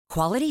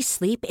Quality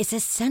sleep is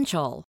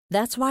essential.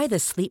 That's why the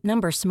Sleep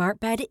Number Smart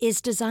Bed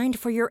is designed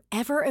for your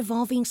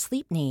ever-evolving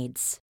sleep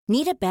needs.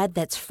 Need a bed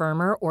that's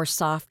firmer or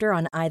softer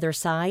on either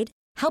side?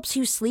 Helps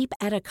you sleep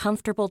at a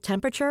comfortable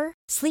temperature?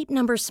 Sleep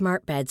Number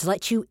Smart Beds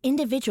let you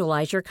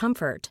individualize your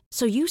comfort,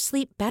 so you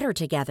sleep better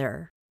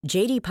together.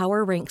 J.D.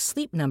 Power ranks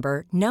Sleep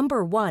Number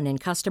number 1 in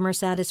customer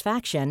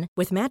satisfaction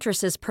with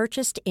mattresses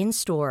purchased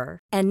in-store.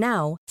 And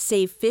now,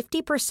 save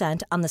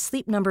 50% on the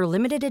Sleep Number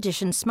Limited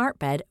Edition Smart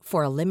Bed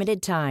for a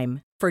limited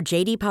time. For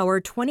J.D. Power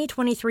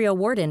 2023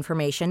 award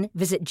information,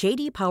 visit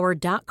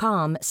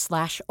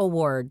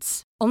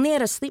jdpower.com/awards. Only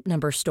at a Sleep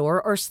Number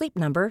store or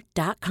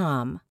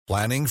sleepnumber.com.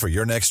 Planning for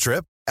your next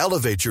trip?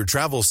 Elevate your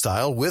travel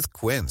style with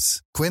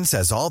Quince. Quince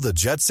has all the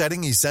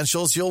jet-setting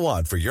essentials you'll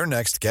want for your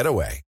next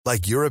getaway,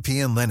 like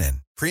European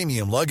linen,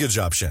 premium luggage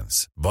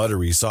options,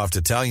 buttery soft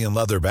Italian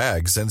leather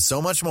bags, and so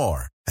much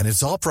more. And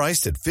it's all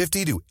priced at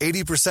 50 to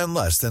 80%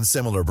 less than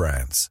similar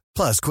brands.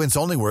 Plus, Quince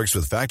only works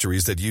with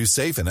factories that use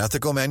safe and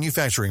ethical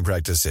manufacturing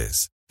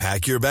practices.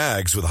 Pack your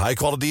bags with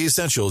high-quality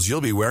essentials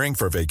you'll be wearing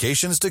for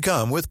vacations to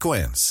come with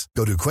Quince.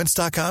 Go to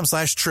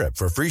quince.com/trip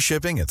for free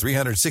shipping and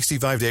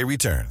 365-day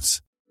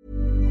returns.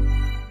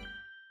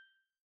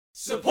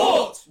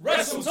 Support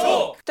Wrestle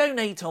Talk!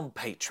 Donate on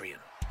Patreon.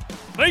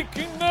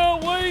 Making their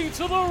way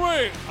to the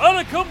ring at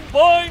a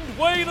combined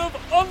weight of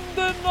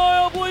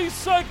undeniably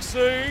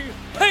sexy,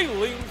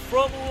 hailing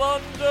from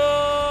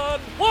London,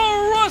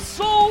 the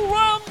Wrestle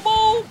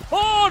Ramble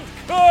Podcast!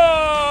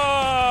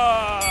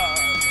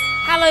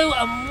 Hello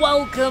and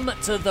welcome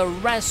to the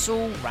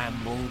Wrestle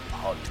Ramble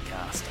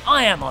Podcast.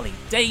 I am Ollie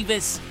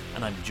Davis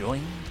and I'm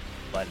joined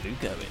by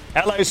Luke Owen.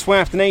 Hello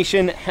Swaft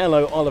Nation,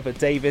 hello Oliver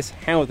Davis,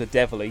 how the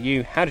devil are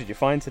you? How did you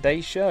find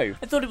today's show?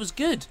 I thought it was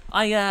good.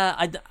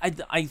 I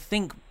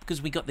think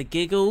because we got the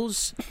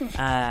giggles,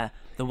 there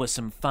were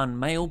some fun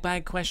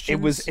mailbag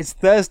questions. It's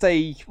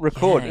Thursday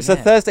record. Yeah, it's a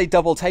Thursday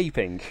double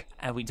taping.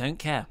 We don't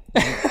care.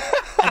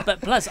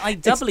 But plus, I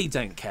doubly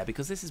don't care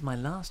because this is my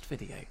last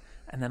video.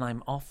 And then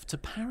I'm off to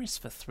Paris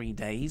for 3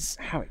 days.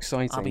 How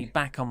exciting. I'll be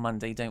back on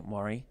Monday, don't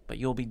worry. But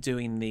you'll be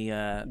doing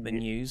the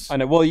news. I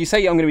know. Well, you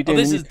say I'm going to be doing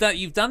the news.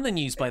 You've done the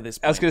news by this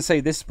point. I was going to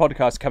say, this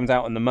podcast comes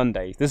out on the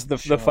Monday. This is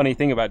the funny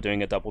thing about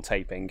doing a double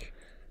taping.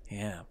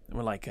 Yeah,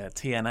 we're like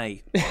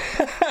TNA.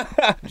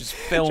 Just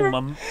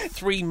film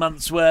 3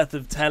 months worth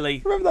of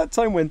telly. Remember that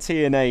time when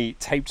TNA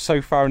taped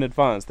so far in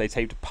advance, they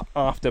taped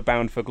after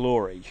Bound for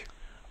Glory?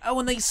 Oh,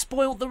 and they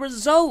spoiled the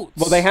results.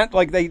 Well, they had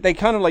they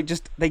kind of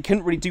they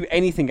couldn't really do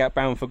anything at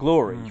Bound for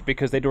Glory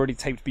because they'd already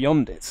taped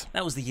Beyond It.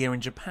 That was the year in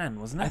Japan,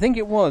 wasn't it? I think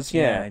it was.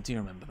 Yeah, I do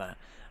remember that.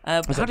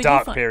 It was a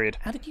dark period.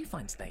 How did you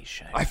find today's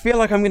show? I feel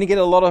like I'm going to get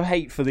a lot of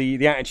hate for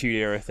the Attitude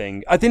Era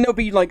thing. I think it'll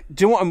be like,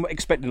 do you know what I'm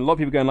expecting? A lot of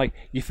people going like,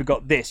 you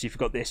forgot this, you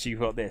forgot this, you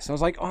forgot this. I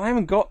was like, I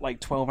haven't got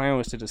like 12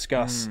 hours to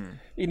discuss.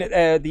 You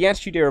know, the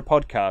Attitude Era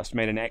podcast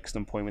made an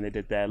excellent point when they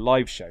did their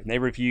live show. And they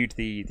reviewed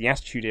the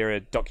Attitude Era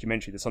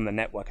documentary that's on the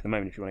network at the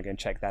moment, if you want to go and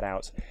check that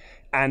out.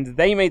 And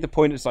they made the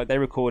point, it's like they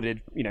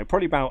recorded,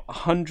 probably about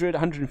 100,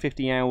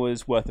 150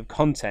 hours worth of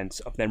content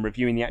of them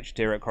reviewing the Attitude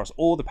Era across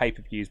all the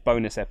pay-per-views,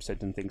 bonus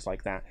episodes and things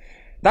like that.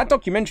 That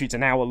documentary's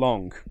an hour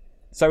long.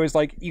 So it's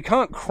like, you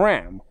can't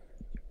cram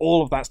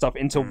all of that stuff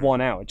into 1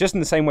 hour. Just in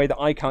the same way that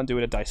I can't do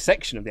a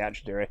dissection of the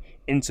Attitude Era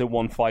into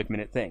one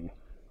 5-minute thing.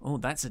 Oh,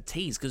 that's a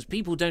tease, because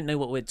people don't know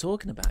what we're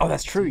talking about. Oh,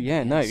 that's true,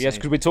 yeah, no. Yes,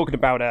 because we're talking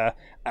about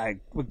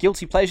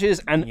guilty pleasures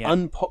and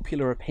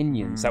unpopular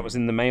opinions. That was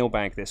in the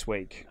mailbag this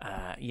week.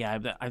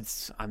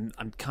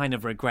 I'm kind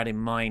of regretting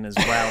mine as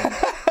well.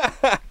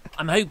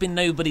 I'm hoping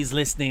nobody's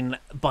listening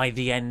by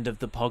the end of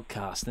the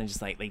podcast and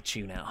just like they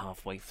tune out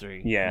halfway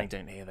through. Yeah. And they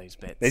don't hear those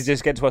bits. They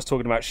just get to us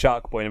talking about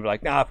Shark Boy and be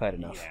like, I've heard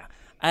enough. Yeah.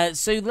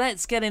 So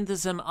let's get into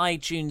some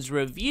iTunes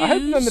reviews. I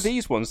hope none of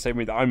these ones say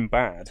me that I'm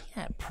bad.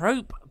 Yeah,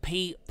 Pro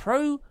P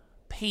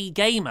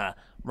Gamer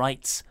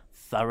writes,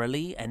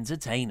 thoroughly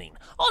entertaining.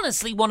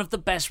 Honestly, one of the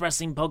best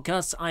wrestling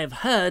podcasts I have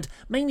heard,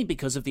 mainly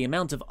because of the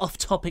amount of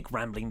off-topic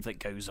rambling that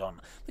goes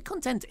on. The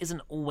content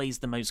isn't always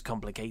the most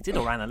complicated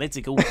or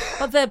analytical,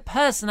 but their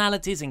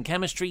personalities and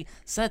chemistry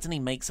certainly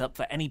makes up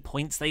for any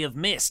points they have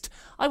missed.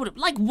 I would have...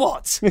 Like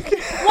what?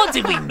 What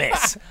did we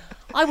miss?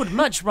 I would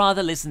much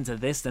rather listen to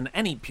this than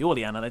any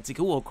purely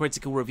analytical or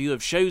critical review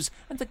of shows,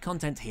 and the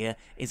content here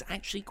is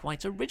actually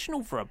quite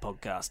original for a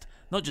podcast.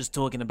 Not just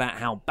talking about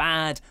how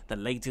bad the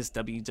latest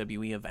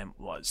WWE event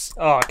was.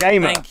 Oh,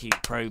 Gamer. Thank you,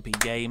 Pro P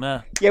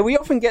Gamer. Yeah, we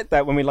often get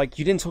that when we're like,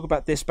 you didn't talk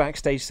about this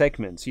backstage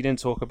segment, you didn't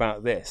talk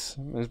about this.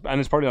 And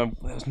it's probably like,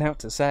 there's now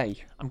to say.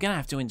 I'm going to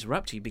have to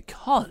interrupt you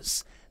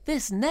because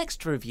this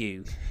next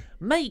review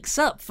makes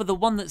up for the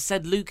one that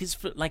said Luke is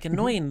like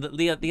annoying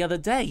the other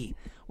day,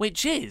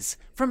 which is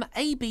from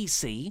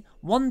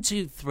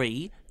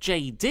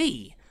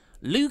ABC123JD.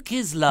 Luke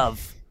is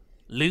love,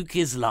 Luke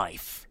is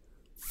life.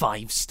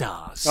 5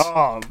 stars.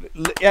 Oh,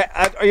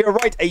 yeah, you're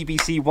right,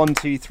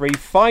 ABC123.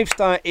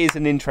 5-star is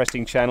an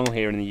interesting channel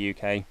here in the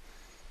UK.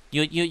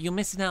 You're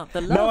missing out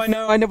the love.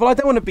 No, I know. Well, I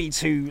don't want to be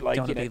too like.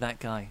 Don't want to be that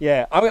guy.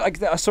 Yeah,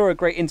 I saw a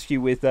great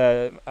interview with.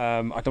 I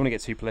don't want to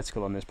get too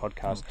political on this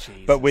podcast,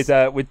 Jesus. but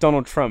with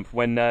Donald Trump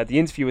when the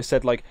interviewer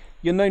said like,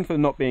 "You're known for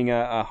not being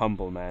a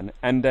humble man,"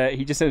 and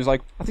he just said, "It was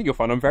like, I think you'll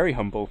find I'm very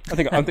humble. I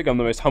think I'm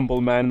the most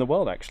humble man in the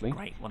world, actually."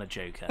 Great, what a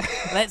joker.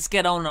 Let's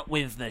get on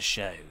with the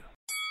show.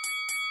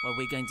 Well,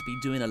 we're going to be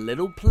doing a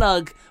little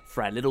plug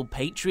for our little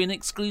Patreon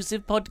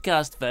exclusive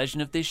podcast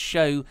version of this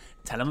show.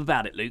 Tell them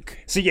about it, Luke.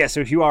 So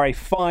if you are a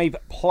 $5+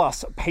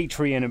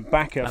 Patreon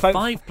backer, A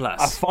 $5+?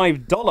 a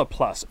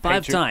 $5+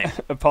 Five time.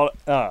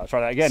 I'll try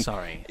that again.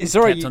 Sorry. It's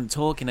all right. Kept on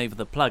talking over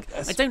the plug.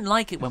 I don't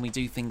like it when we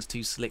do things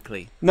too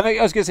slickly. No,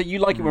 I was going to say you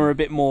like it when we're a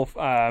bit more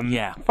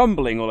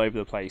fumbling all over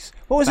the place.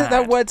 What was it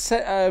that word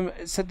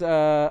said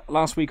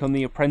last week on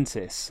The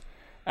Apprentice?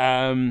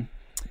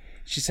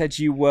 She said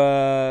you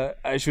were.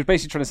 She was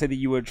basically trying to say that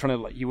you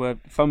were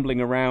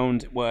fumbling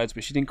around words,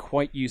 but she didn't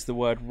quite use the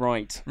word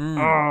right.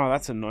 Oh,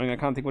 that's annoying. I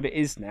can't think what it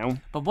is now.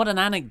 But what an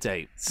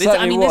anecdote!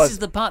 This is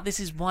the part. This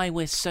is why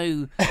we're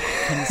so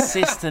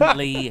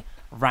consistently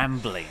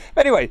rambling.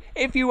 Anyway,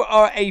 if you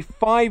are a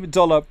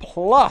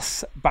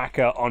 $5+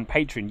 backer on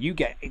Patreon, you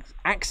get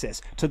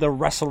access to the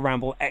Wrestle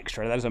Ramble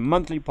Extra. That is a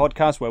monthly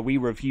podcast where we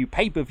review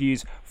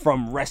pay-per-views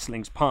from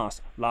wrestling's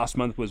past. Last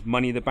month was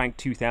Money in the Bank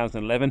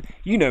 2011.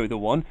 You know the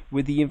one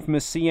with the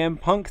infamous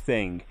CM Punk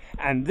thing.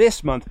 And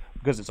this month,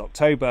 because it's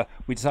October,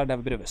 we decided to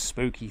have a bit of a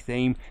spooky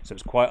theme, so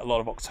it's quite a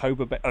lot of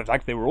October. In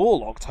fact, they were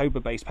all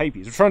October-based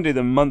pay-per-views. We're trying to do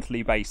the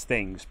monthly-based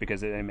things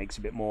because it makes it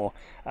a bit more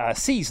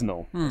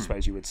seasonal, I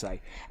suppose you would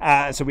say.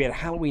 So we had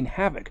Halloween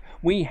Havoc.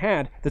 We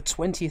had the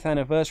 20th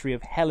anniversary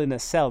of Hell in a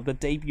Cell, the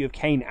debut of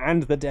Kane,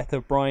 and the death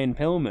of Brian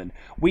Pillman.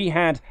 We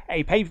had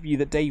a pay-per-view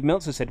that Dave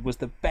Meltzer said was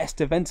the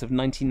best event of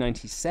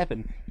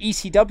 1997.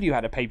 ECW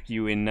had a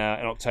pay-per-view in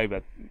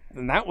October,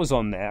 and that was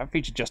on there. It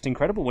featured Just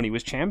Incredible when he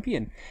was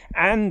champion.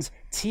 And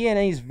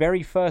TNA's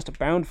very first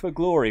Bound for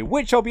Glory,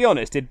 which, I'll be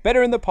honest, did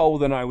better in the poll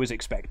than I was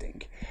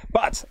expecting.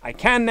 But I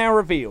can now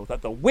reveal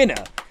that the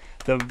winner,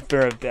 the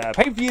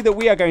pay-per-view that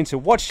we are going to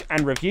watch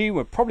and review,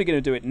 we're probably going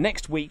to do it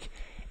next week,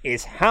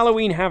 is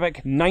Halloween Havoc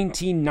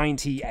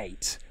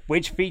 1998,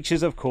 which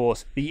features, of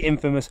course, the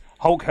infamous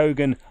Hulk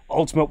Hogan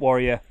Ultimate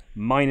Warrior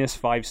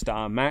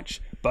 -5-star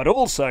match, but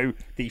also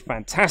the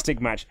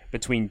fantastic match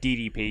between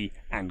DDP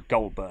and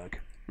Goldberg.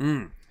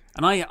 And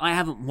I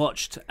haven't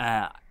watched,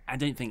 I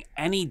don't think,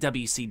 any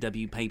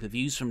WCW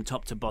pay-per-views from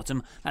top to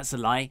bottom. That's a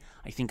lie.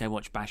 I think I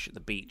watched Bash at the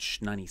Beach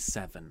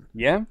 97.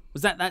 Yeah?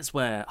 That's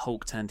where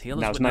Hulk turned heel?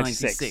 That was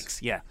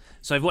 96. Yeah.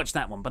 So I've watched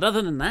that one. But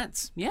other than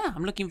that, yeah,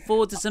 I'm looking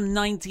forward to some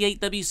 98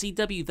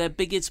 WCW, their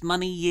biggest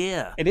money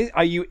year. It is.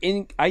 Are you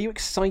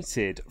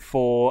excited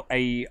for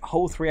a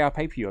whole 3-hour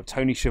pay-per-view of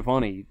Tony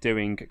Schiavone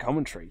doing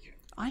commentary?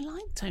 I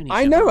like Tony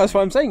I know, that's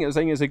what I'm saying. I'm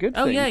saying it's a good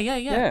thing. Oh, yeah.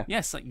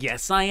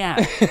 Yes, I am.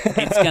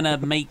 It's going to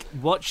make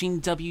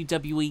watching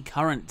WWE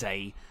current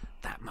day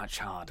that much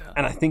harder.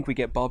 And I think we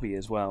get Bobby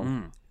as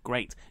well.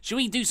 Great. Shall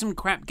we do some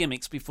crap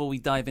gimmicks before we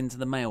dive into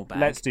the mailbag?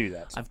 Let's do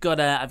that. I've got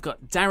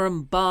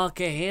Darren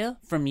Barker here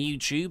from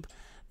YouTube.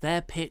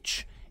 Their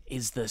pitch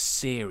is the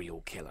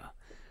serial killer.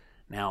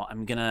 Now,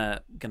 I'm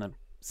gonna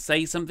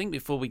say something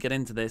before we get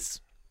into this.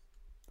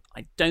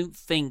 I don't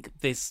think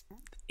this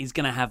is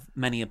going to have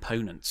many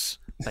opponents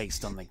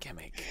based on the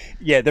gimmick.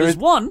 Yeah, there is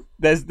one.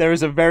 There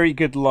is a very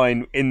good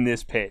line in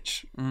this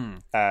pitch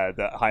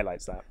that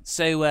highlights that.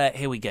 So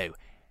here we go.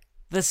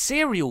 The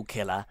serial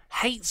killer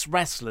hates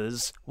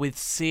wrestlers with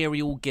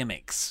serial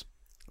gimmicks,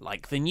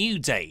 like the New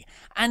Day,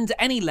 and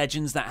any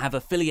legends that have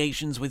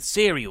affiliations with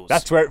cereals.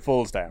 That's where it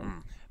falls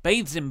down.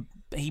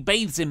 He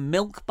bathes in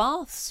milk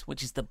baths,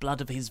 which is the blood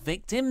of his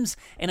victims,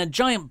 in a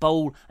giant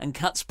bowl and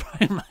cuts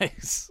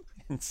promos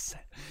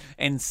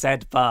in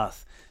said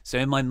bath. So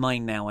in my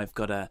mind now, I've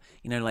got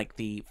like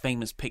the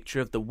famous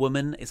picture of the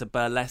woman is a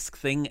burlesque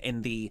thing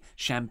in the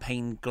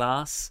champagne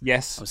glass.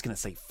 Yes. I was going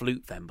to say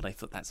flute then, but I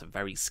thought that's a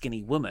very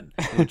skinny woman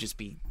who would just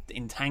be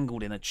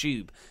entangled in a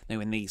tube,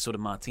 in the sort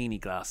of martini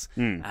glass.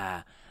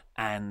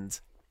 And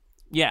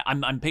yeah,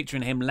 I'm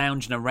picturing him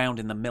lounging around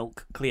in the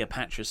milk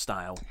Cleopatra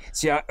style.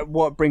 See,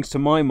 what brings to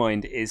my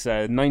mind is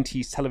a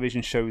 90s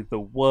television show, The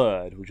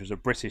Word, which was a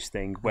British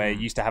thing, where it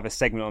used to have a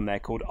segment on there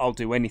called I'll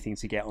Do Anything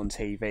to Get on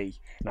TV.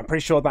 And I'm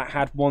pretty sure that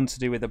had one to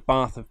do with a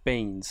bath of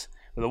beans.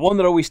 But the one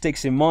that always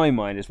sticks in my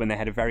mind is when they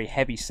had a very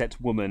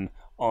heavy-set woman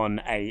on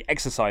a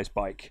exercise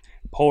bike,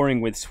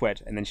 pouring with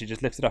sweat, and then she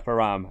just lifted up her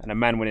arm, and a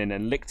man went in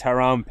and licked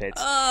her armpit,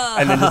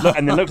 and then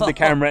looked at the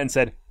camera and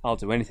said, I'll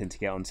do anything to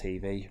get on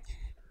TV.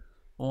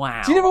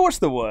 Wow. Do you never watch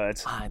The Word?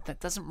 That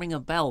doesn't ring a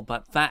bell,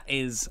 but that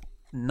is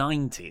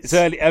 90s. It's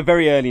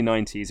very early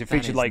 90s. It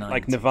featured like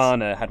 90s.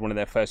 Nirvana had one of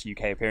their first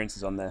UK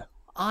appearances on there.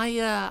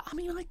 I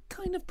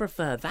kind of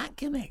prefer that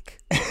gimmick.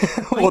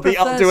 I'll do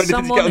anything to get on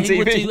someone who TV.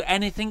 would do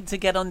anything to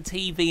get on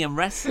TV and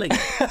wrestling.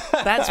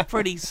 That's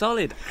pretty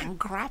solid and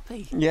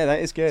crappy. Yeah,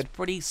 that is good.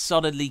 Pretty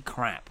solidly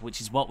crap, which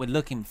is what we're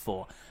looking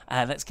for.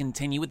 Let's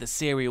continue with the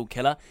serial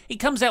killer. He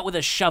comes out with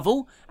a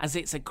shovel, as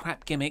it's a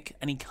crap gimmick,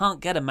 and he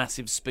can't get a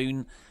massive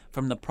spoon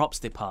from the props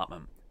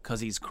department because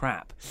he's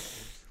crap.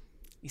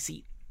 You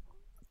see,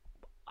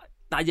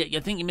 I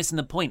think you're missing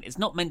the point. It's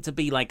not meant to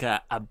be like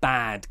a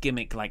bad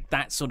gimmick, like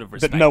that sort of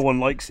respect. But no one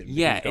likes him.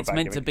 Yeah, it's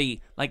meant to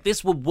be like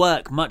this would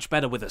work much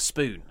better with a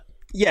spoon.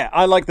 Yeah,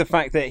 I like the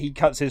fact that he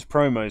cuts his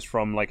promos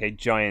from like a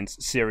giant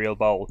cereal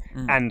bowl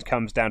and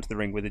comes down to the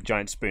ring with a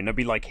giant spoon. That'd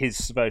be like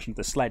his version of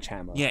the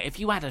sledgehammer. Yeah, if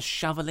you add a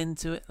shovel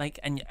into it, like,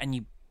 and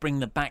you bring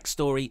the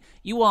backstory,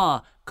 you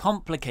are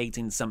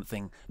complicating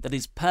something that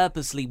is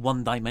purposely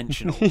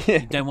one-dimensional.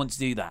 You don't want to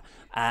do that.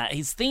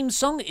 His theme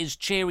song is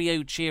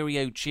Cheerio,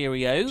 Cheerio,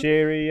 Cheerio.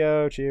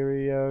 Cheerio,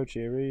 cheerio,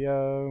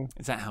 cheerio.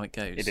 Is that how it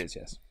goes? It is,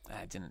 yes.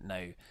 I didn't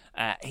know.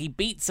 He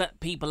beats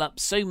people up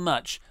so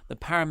much, the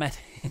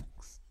paramedics...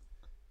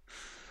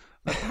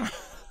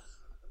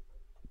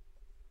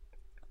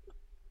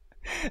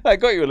 That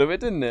got you a little bit,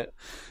 didn't it?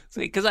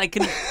 Because I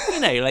can,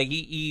 like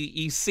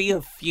you see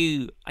a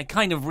few. I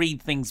kind of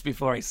read things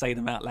before I say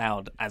them out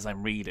loud as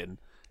I'm reading.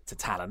 It's a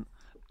talent,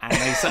 and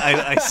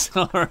I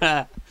saw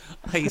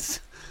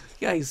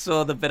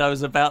the bit I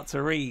was about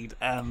to read.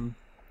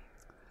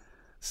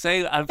 So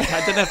I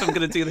don't know if I'm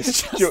going to do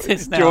this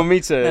justice now. Do you want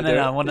me to? No.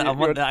 I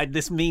want.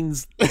 This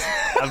means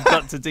I've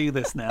got to do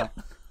this now.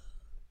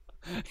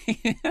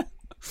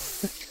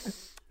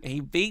 He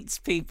beats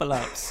people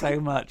up so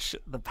much,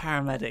 the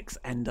paramedics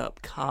end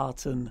up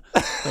carting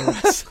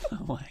the rest of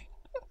the way.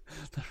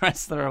 The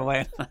rest are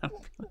away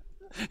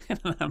in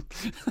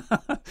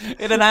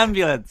an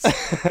ambulance.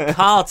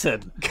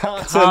 Carton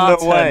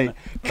away.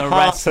 The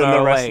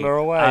wrestler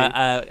away.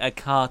 A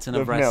carton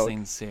of wrestling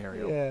milk.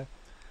 cereal. Yeah.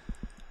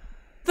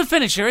 The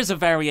finisher is a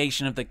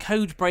variation of the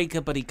Code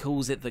Breaker, but he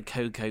calls it the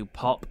Cocoa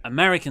Pop.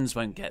 Americans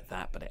won't get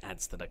that, but it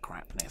adds to the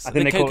crapness. I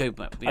think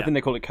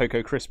they call it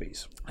Cocoa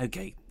Krispies.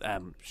 Okay,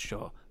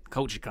 sure.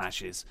 Culture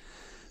clashes.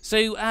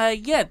 So,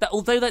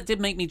 although that did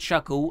make me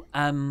chuckle,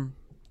 so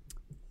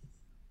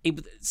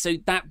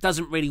that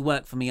doesn't really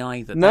work for me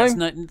either. No. That's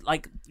not,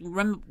 like,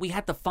 remember we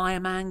had the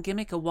fireman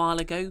gimmick a while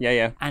ago?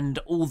 Yeah. And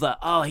all the,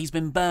 he's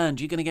been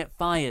burned, you're going to get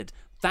fired.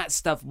 That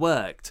stuff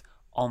worked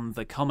on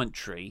the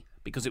commentary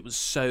because it was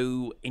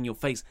so in your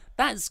face.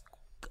 That's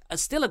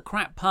still a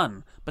crap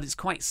pun, but it's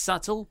quite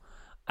subtle.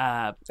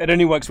 It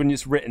only works when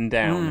it's written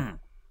down.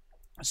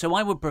 So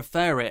I would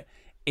prefer it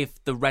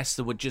if the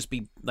wrestler would just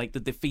be, like, the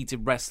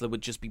defeated wrestler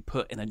would just be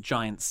put in a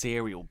giant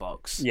cereal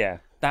box. Yeah.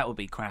 That would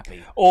be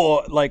crappy.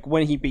 Or, like,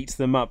 when he beats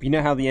them up, you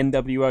know how the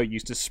NWO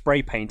used to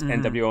spray paint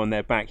NWO on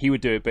their back? He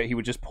would do it, but he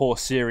would just pour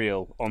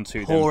cereal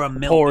onto them.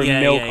 Pour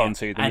milk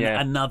onto them, and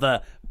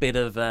another bit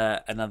of,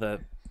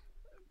 another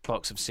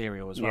box of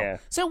cereal as well. Yeah.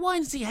 So why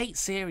does he hate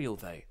cereal,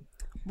 though?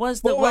 Where's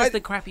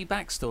the crappy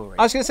backstory?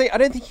 I was going to say, I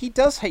don't think he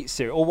does hate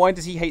cereal. Or why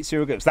does he hate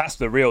cereal gimmicks? That's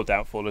the real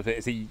doubtful of it,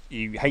 is he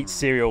hates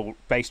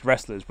cereal-based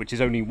wrestlers, which is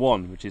only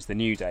one, which is the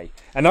New Day.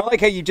 And I like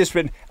how you just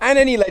written, and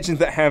any legends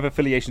that have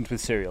affiliations with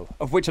cereal,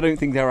 of which I don't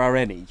think there are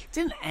any.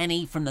 Didn't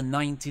any from the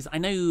 90s? I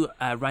know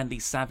Randy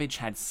Savage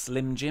had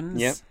Slim Jims.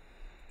 Yep.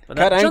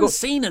 But John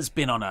Cena's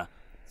been on a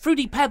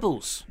Fruity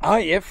Pebbles. Oh,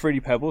 yeah, Fruity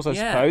Pebbles, I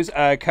suppose.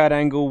 Kurt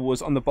Angle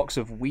was on the box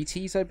of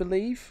Wheaties, I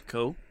believe.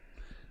 Cool.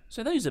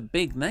 So those are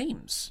big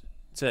names.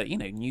 So,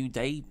 New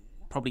Day,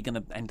 probably going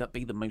to end up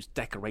being the most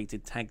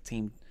decorated tag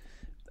team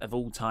of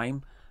all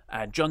time.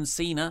 John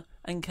Cena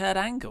and Kurt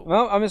Angle.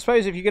 Well, I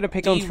suppose if you're going to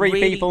pick on three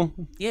people...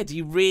 Yeah, do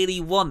you really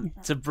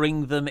want to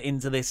bring them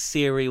into this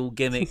serial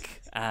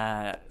gimmick,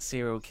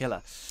 serial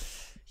killer?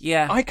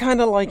 Yeah. I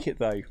kind of like it,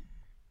 though.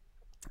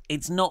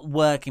 It's not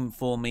working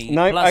for me.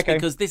 No, Plus, okay.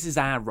 because this is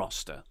our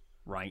roster,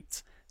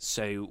 right?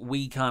 So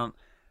we can't...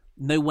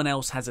 No one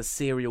else has a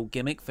serial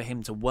gimmick for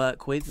him to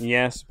work with.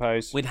 Yeah, I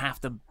suppose. We'd have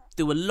to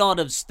do a lot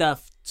of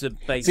stuff to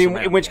base See,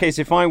 around in which it. case,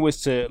 if I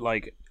was to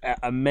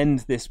amend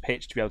this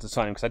pitch to be able to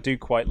sign him, because I do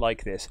quite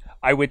like this,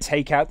 I would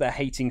take out the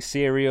hating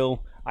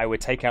cereal, I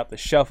would take out the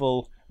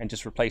shovel, and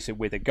just replace it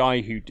with a guy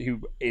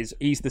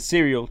he's the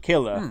serial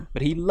killer,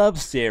 but he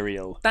loves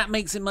cereal. That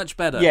makes it much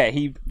better. Yeah,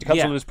 he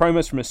cuts all his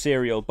promos from a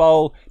cereal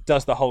bowl,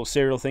 does the whole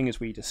cereal thing as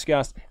we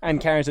discussed,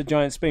 and carries a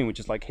giant spoon, which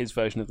is like his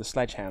version of the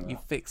sledgehammer. You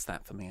fixed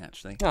that for me,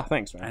 actually. Oh,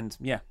 thanks, man. And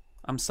yeah,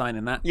 I'm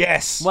signing that.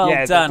 Yes.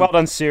 Well done. Well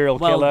done, serial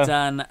killer. Well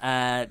done,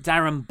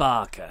 Darren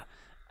Barker.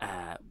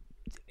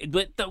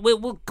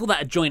 We'll call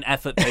that a joint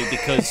effort, though,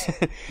 because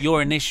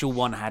your initial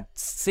one had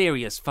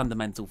serious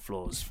fundamental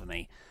flaws for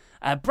me.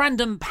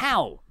 Brandon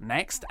Powell,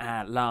 next,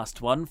 our last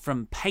one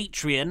from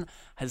Patreon,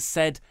 has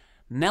said,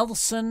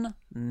 Nelson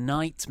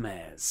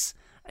Nightmares.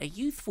 A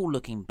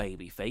youthful-looking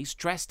babyface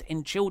dressed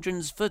in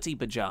children's footy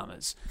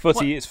pyjamas.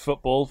 Footy is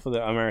football for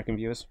the American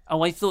viewers.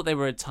 Oh, I thought they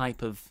were a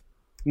type of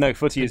no,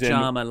 footy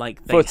pyjama, is in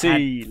like they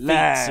footy had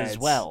lads as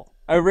well.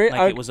 Oh, really?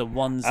 Like it was a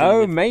onesie.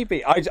 Oh, with...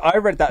 maybe. I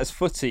read that as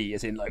footy,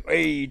 as in like,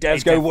 hey,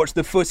 Dad's go watch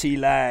the footy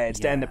lads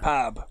down the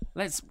pub.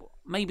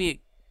 Maybe it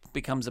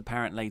becomes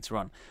apparent later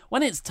on.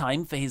 When it's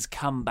time for his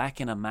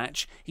comeback in a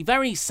match, he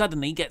very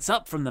suddenly gets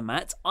up from the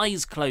mat,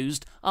 eyes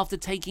closed, after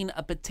taking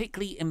a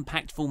particularly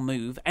impactful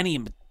move,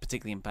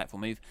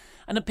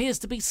 and appears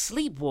to be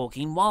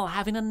sleepwalking while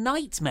having a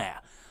nightmare,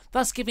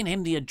 thus giving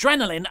him the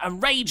adrenaline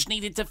and rage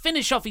needed to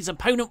finish off his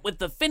opponent with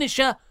the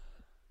finisher,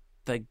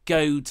 the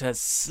go to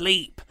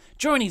sleep.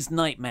 During his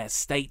nightmare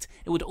state,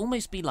 it would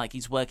almost be like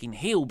he's working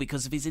heel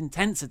because of his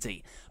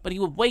intensity, but he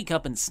would wake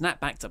up and snap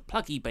back to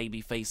plucky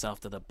baby face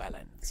after the bell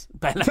ends.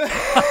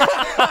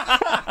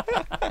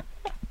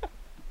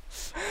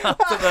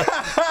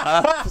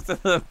 After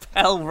the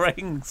bell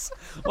rings.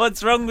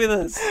 What's wrong with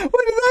us? Where did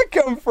that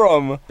come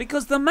from?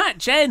 Because the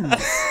match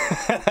ends.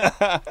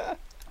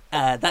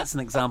 That's an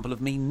example of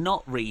me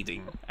not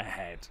reading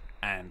ahead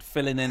and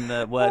filling in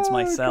the words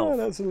myself. God,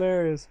 that's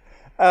hilarious.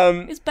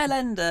 Is bell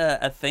end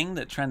a thing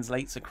that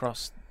translates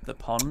across the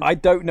pond? I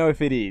don't know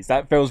if it is.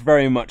 That feels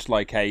very much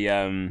like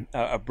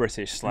a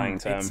British slang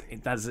term.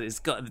 It does. It's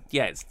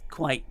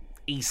quite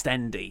East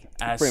Endy.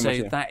 Pretty So much,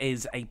 yeah. that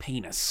is a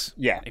penis.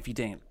 Yeah. If you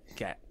didn't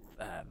get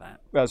that.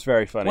 That's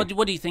very funny.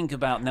 What do you think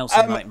about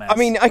Nelson Nightmares? I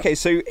mean, okay,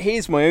 so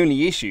here's my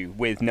only issue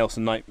with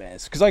Nelson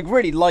Nightmares, because I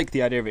really like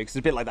the idea of it, because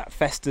it's a bit like that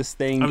Festus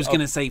thing. I was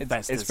going to say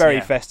Festus. It's very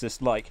yeah.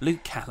 Festus-like.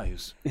 Luke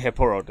Gallows. Yeah,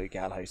 poor old Luke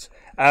Gallows.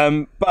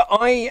 But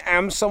I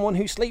am someone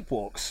who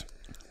sleepwalks.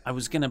 I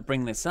was going to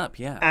bring this up,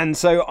 yeah. And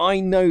so I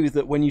know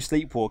that when you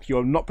sleepwalk,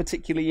 you're not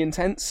particularly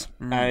intense,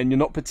 and you're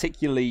not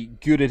particularly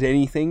good at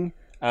anything.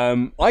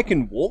 I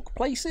can walk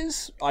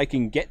places, I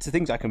can get to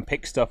things, I can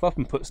pick stuff up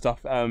and put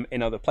stuff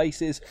in other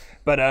places,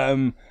 but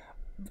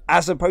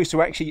as opposed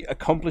to actually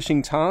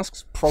accomplishing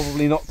tasks,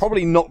 probably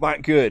not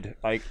that good.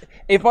 Like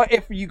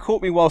if you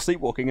caught me while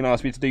sleepwalking and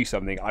asked me to do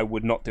something, I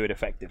would not do it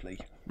effectively.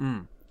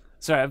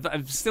 Sorry,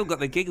 I've still got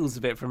the giggles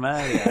a bit from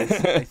earlier.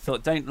 I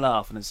thought, don't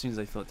laugh, and as soon as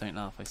I thought, don't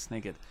laugh, I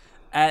sniggered.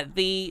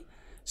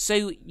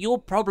 So your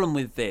problem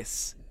with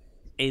this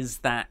is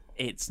that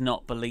it's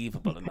not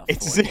believable enough.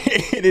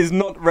 It is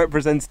not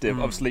representative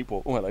of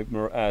sleepwalk. Oh, hello,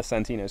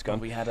 Santino's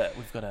gone. We've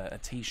got a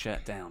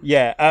T-shirt down.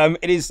 Yeah,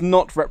 it is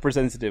not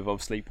representative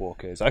of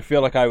sleepwalkers. I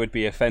feel like I would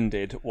be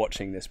offended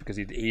watching this because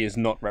he is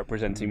not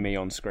representing me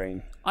on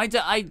screen.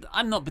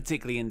 I'm not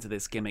particularly into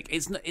this gimmick.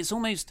 It's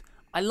almost.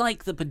 I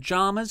like the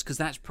pajamas because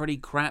that's pretty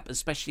crap,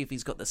 especially if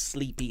he's got the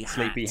sleepy hat.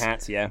 Sleepy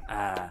hat,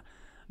 yeah.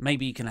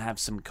 Maybe you can have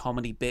some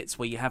comedy bits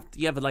where you have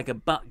like a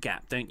butt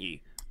gap, don't you?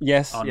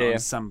 Yes, on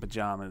some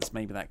pajamas.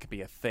 Maybe that could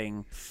be a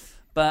thing.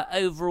 But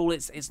overall,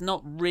 it's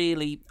not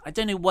really. I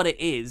don't know what it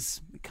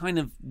is. It kind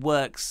of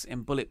works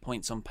in bullet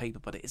points on paper,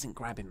 but it isn't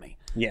grabbing me.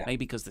 Yeah.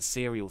 Maybe because the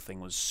cereal thing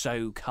was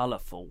so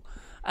colourful.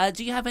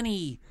 Do you have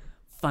any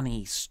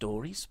funny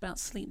stories about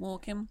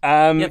sleepwalking?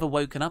 You ever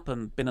woken up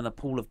and been in a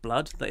pool of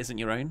blood that isn't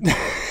your own?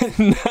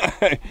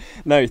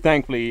 No.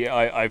 Thankfully,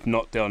 I've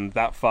not done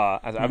that far.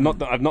 I've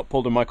not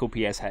pulled a Michael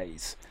P.S.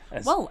 Hayes.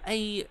 Well,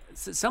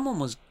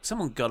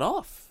 someone got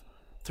off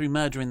through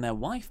murdering their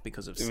wife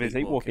because of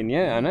sleepwalking.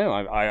 Yeah, I know.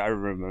 I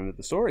remember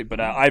the story,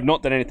 but I've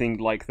not done anything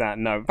like that.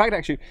 No, in fact,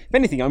 actually, if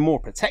anything, I'm more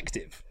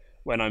protective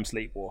when I'm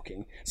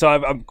sleepwalking. So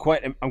I'm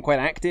quite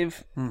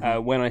active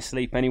when I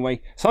sleep.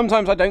 Anyway,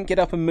 sometimes I don't get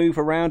up and move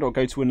around or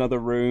go to another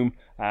room.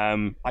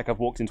 Like I've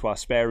walked into our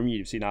spare room.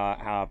 You've seen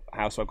our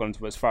house. So I've gone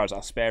to as far as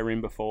our spare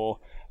room before.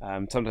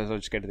 Sometimes I'll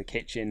just go to the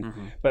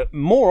kitchen, but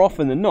more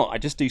often than not, I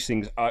just do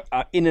things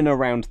in and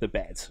around the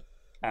bed.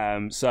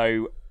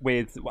 So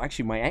with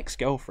actually my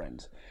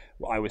ex-girlfriend,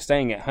 I was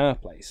staying at her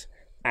place,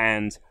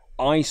 and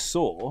I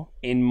saw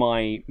in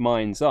my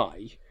mind's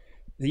eye,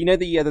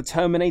 the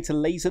Terminator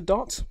laser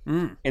dot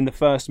in the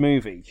first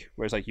movie,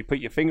 where it's like you put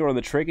your finger on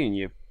the trigger and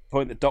you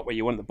point the dot where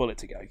you want the bullet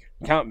to go.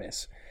 You can't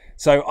miss.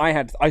 So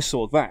I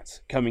saw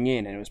that coming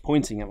in, and it was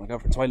pointing at my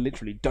girlfriend. So I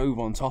literally dove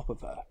on top of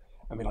her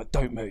and be like,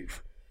 "Don't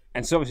move."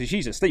 And so obviously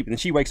she's asleep, and then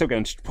she wakes up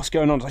going, "What's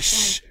going on?" I was like,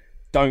 "Shh,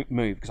 don't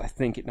move," because I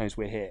think it knows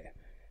we're here.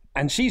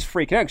 And she's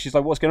freaking out. She's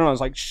like, "What's going on?" I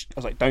was like, "Shh." I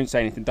was like, "Don't say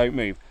anything. Don't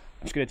move.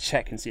 I'm just going to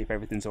check and see if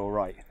everything's all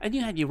right." And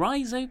you had your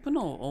eyes open,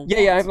 or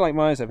yeah, I have like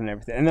my eyes open and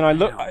everything. And then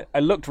I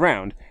looked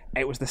round.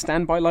 It was the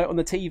standby light on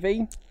the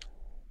TV,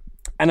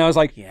 and I was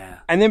like, yeah.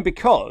 And then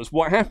because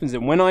what happens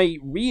then when I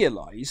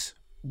realise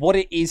what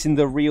it is in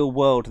the real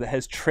world that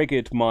has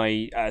triggered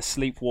my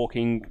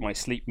sleepwalking, my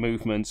sleep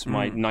movements,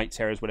 my night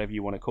terrors, whatever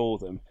you want to call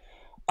them,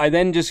 I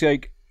then just go,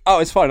 "Oh,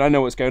 it's fine. I know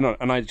what's going on,"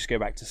 and I just go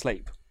back to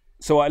sleep.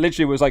 So I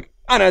literally was like,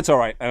 "Oh no, it's all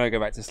right," and I go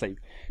back to sleep.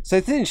 So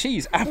then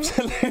she's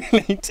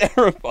absolutely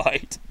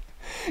terrified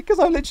because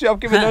I've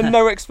given her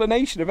no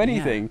explanation of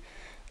anything.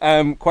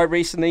 Yeah. Quite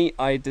recently,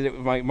 I did it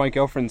with my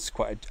girlfriend's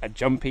quite a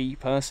jumpy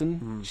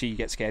person. She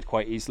gets scared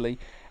quite easily,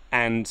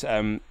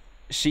 and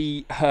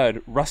she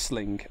heard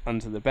rustling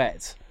under the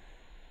bed,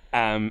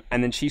 and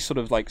then she sort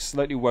of like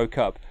slowly woke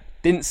up,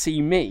 didn't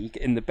see me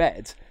in the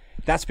bed.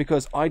 That's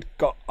because I'd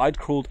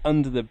crawled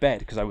under the bed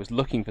because I was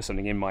looking for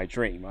something in my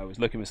dream. I was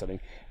looking for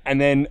something,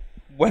 and then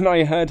when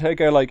I heard her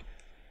go like,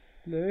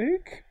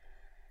 "Luke,"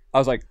 I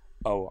was like,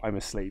 "Oh, I'm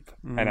asleep,"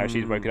 and now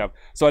she's woken up.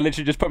 So I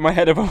literally just put my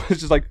head up. I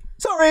was just like,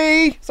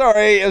 "Sorry,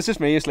 it was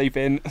just me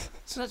sleeping."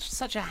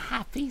 Such a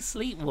happy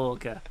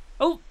sleepwalker.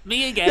 Oh,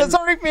 me again. Yeah,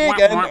 sorry, me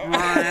again.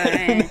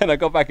 And then I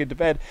got back into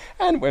bed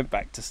and went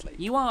back to sleep.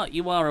 You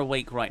are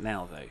awake right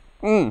now,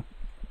 though.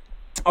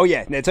 Oh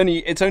yeah, it's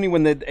only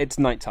when it's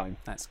nighttime.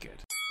 That's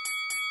good.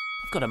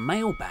 I've got a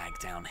mailbag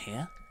down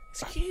here.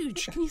 It's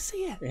huge. Can you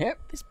see it? Yep.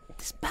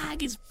 This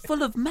bag is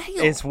full of mail.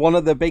 It's one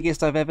of the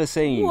biggest I've ever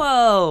seen.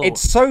 Whoa.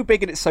 It's so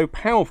big and it's so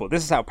powerful.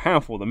 This is how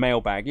powerful the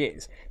mailbag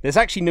is. There's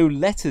actually no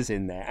letters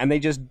in there, and they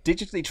just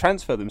digitally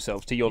transfer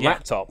themselves to your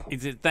laptop.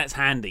 That's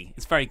handy.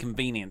 It's very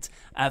convenient.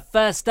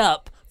 First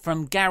up,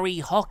 from Gary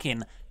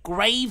Hockin,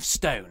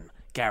 Gravestone.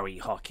 Gary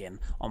Hockin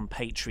on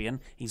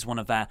Patreon. He's one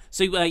of our...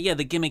 So,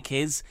 the gimmick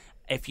is,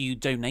 if you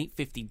donate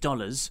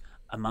 $50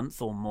 a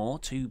month or more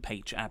to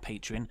our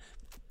Patreon,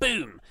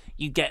 boom,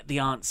 you get the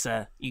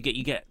answer. You get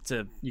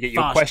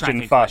your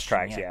question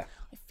fast-tracked, yeah.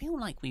 I feel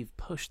like we've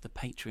pushed the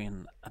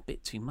Patreon a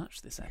bit too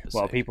much this episode.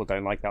 Well, people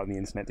don't like that on the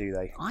internet, do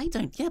they? I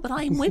don't. Yeah, but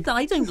I'm with.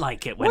 I don't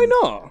like it. Why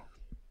not?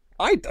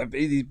 I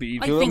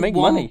think make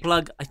one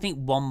money. I think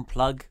one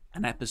plug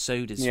an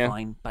episode is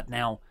fine, but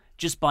now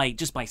just by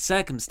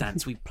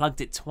circumstance we've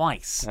plugged it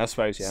twice. I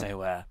suppose, yeah.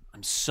 So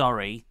I'm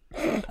sorry.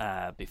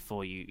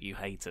 Before you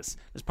hate us,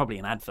 there's probably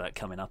an advert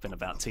coming up in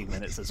about 2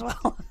 minutes as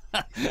well.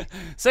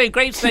 So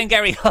Gravestone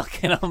Gary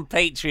Hockin on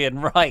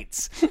Patreon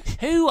writes,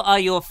 who are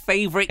your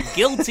favourite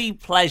guilty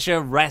pleasure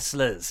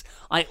wrestlers?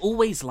 I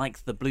always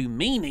liked the Blue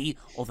Meanie,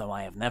 although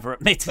I have never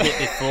admitted it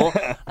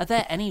before. Are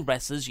there any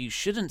wrestlers you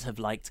shouldn't have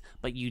liked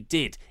but you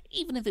did,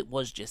 even if it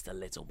was just a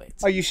little bit?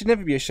 Oh, you should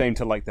never be ashamed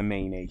to like the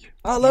Meanie.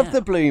 I love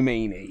the Blue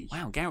Meanie.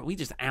 Wow, Gary, we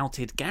just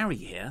outed Gary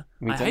here.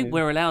 I hope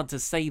we're allowed to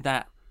say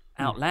that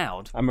out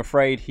loud. I'm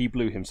afraid he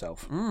blew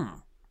himself.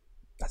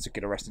 That's a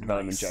good Arrested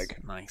Development joke.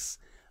 Nice.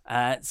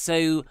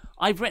 So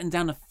I've written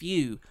down a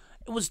few.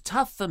 It was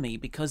tough for me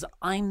because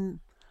I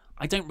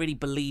don't really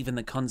believe in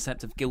the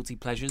concept of guilty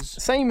pleasures.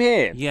 Same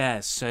here. Yeah,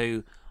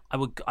 so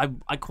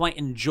I quite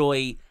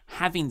enjoy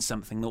having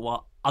something that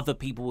what other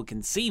people would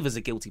conceive as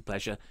a guilty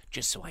pleasure,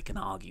 just so I can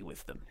argue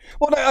with them.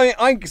 Well,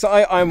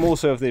 I'm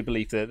also of the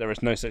belief that there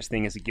is no such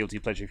thing as a guilty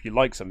pleasure. If you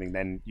like something,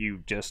 then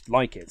you just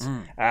like it.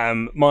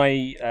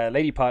 My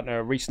lady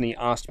partner recently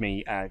asked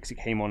me, because it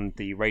came on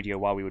the radio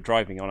while we were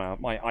driving on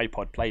my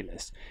iPod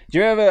playlist, do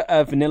you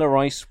remember Vanilla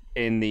Ice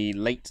in the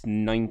late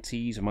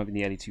 90s, or maybe in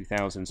the early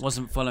 2000s?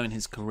 Wasn't following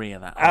his career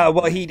that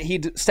well,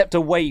 he'd stepped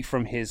away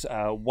from his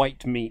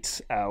white meat,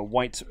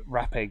 white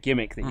rapper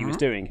gimmick that he was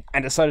doing,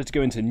 and decided to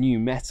go into new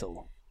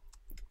metal.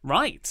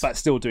 Right. But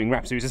still doing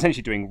rap. So he was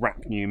essentially doing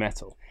rap new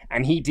metal.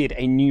 And he did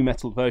a new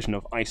metal version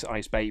of Ice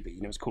Ice Baby,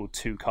 and it was called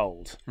Too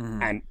Cold.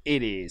 And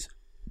it is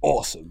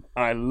awesome.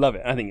 I love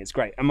it. I think it's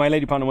great. And my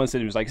lady partner once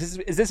said, was like, is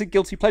this a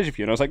guilty pleasure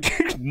for you? And I was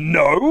like,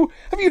 no!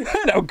 Have you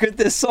heard how good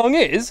this song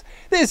is?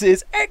 This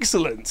is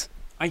excellent!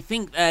 I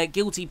think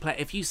guilty pleasure,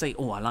 if you say,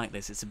 oh, I like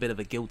this, it's a bit of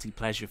a guilty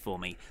pleasure for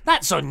me,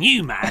 that's on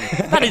you, man.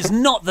 That is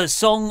not the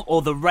song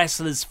or the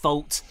wrestler's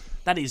fault.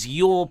 That is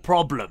your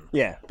problem.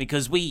 Yeah.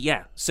 Because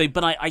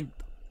but I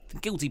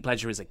guilty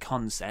pleasure is a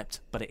concept,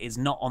 but it is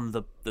not on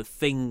the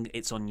thing,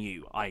 it's on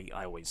you, I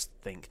always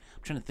think.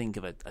 I'm trying to think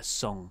of a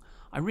song.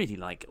 I really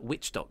like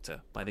Witch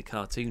Doctor by the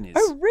Cartoonies.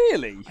 Oh,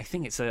 really? I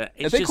think it's Are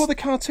they called the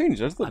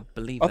Cartoons? I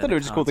believe I thought they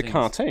were just called the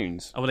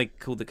Cartoons. Oh, well, they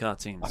called the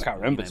Cartoons. I can't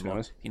remember, to be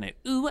honest. You know,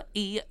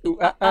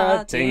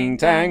 ooh, ting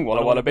tang,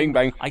 walla walla bing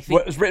bang.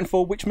 What was written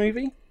for which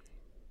movie?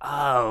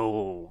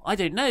 Oh, I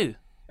don't know.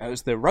 It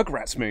was the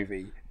Rugrats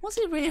movie. Was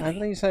it really? I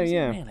think so,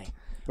 yeah. Really?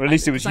 Well, at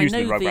least it was used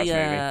in the Rugrats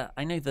movie.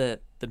 I know the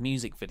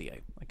music video.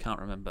 I can't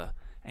remember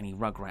any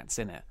Rugrats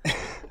in it.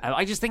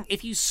 I just think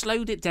if you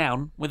slowed it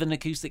down with an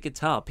acoustic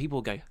guitar, people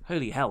will go,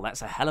 holy hell,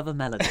 that's a hell of a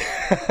melody.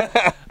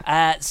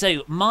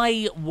 So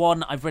my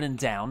one I've written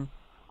down,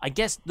 I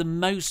guess the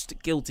most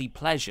guilty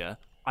pleasure,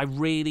 I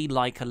really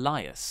like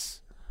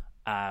Elias.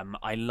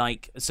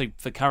 So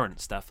for current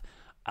stuff,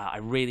 I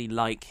really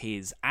like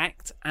his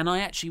act, and I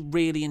actually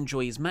really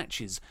enjoy his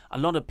matches. A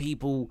lot of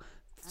people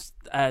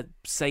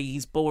say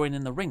he's boring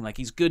in the ring. Like,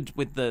 he's good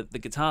with the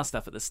guitar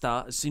stuff at the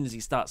start. As soon as he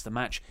starts the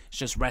match, it's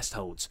just rest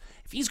holds.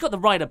 If he's got the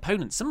right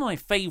opponent, some of my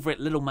favourite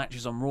little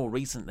matches on Raw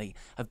recently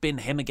have been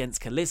him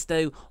against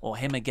Kalisto, or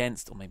him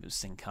against, or maybe it was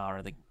Sin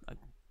Cara.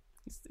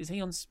 Is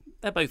he on?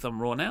 They're both on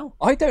Raw now.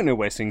 I don't know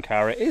where Sin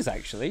Cara is,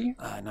 actually.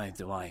 Neither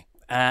do I.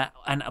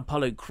 And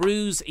Apollo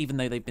Crews, even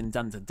though they've been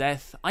done to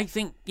death, I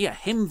think,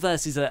 him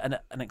versus an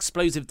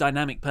explosive,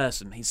 dynamic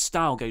person, his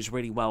style goes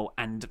really well.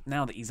 And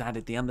now that he's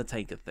added the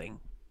Undertaker thing,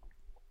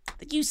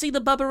 did you see the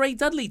Bubba Ray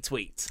Dudley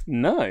tweet?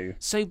 No.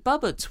 So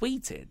Bubba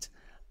tweeted,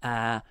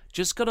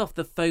 just got off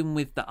the phone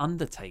with the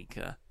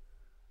Undertaker.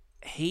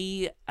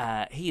 He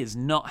is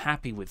not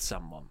happy with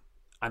someone,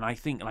 and I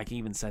think, like, he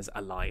even says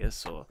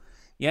Elias or.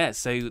 Yeah,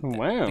 so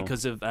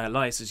because of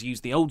Elias has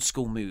used the old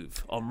school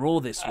move on Raw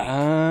this week.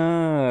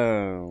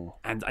 Oh.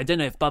 And I don't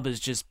know if Bubba's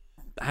just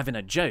having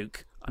a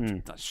joke.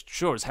 I'm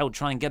sure as hell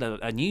try and get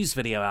a news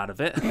video out of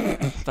it.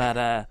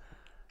 But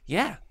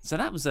so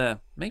that was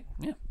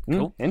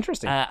cool.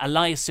 Interesting.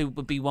 Elias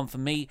would be one for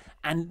me,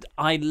 and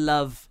I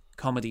love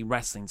comedy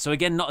wrestling. So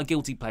again, not a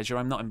guilty pleasure.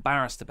 I'm not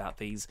embarrassed about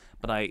these,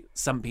 but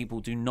some people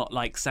do not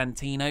like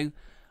Santino.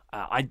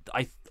 I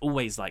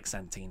always like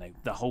Santino.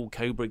 The whole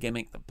Cobra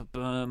gimmick,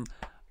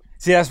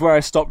 See, that's where I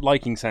stopped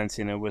liking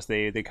Santino, was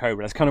the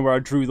Cobra. That's kind of where I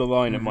drew the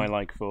line at my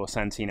like for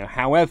Santino.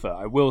 However,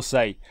 I will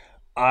say,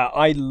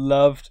 I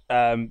loved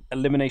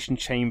Elimination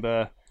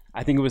Chamber.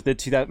 I think it was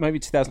maybe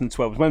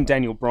 2012. It was when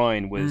Daniel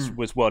Bryan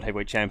was World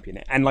Heavyweight Champion.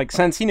 And like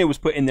Santino was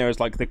put in there as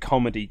like the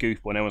comedy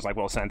goofball. And everyone's like,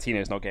 well,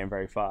 Santino's not getting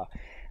very far.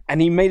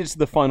 And he made it to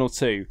the final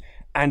two.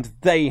 And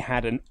they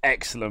had an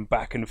excellent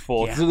back and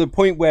forth to the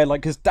point where,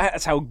 like, because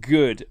that's how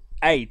good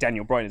A,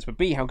 Daniel Bryan is, but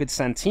B, how good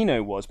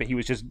Santino was. But he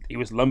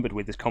was lumbered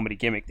with this comedy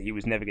gimmick that he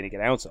was never going to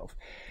get out of.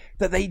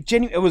 That they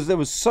genuinely, there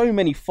was so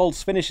many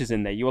false finishes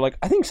in there. You were like,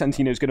 I think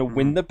Santino's going to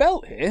win the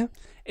belt here.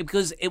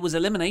 Because it was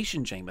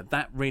Elimination Chamber.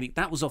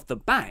 That was off the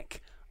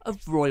back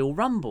of Royal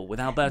Rumble with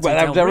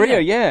Alberto Del Rio.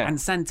 Yeah. And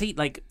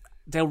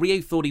Del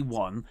Rio thought he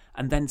won,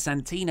 and then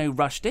Santino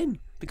rushed in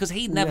because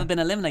he'd never been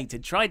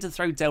eliminated, tried to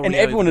throw Del Rio and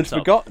everyone over the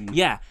had forgotten.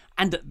 Yeah,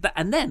 and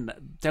then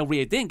Del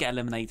Rio didn't get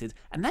eliminated,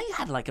 and they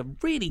had like a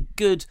really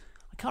good.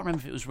 I can't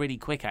remember if it was really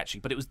quick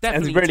actually, but it was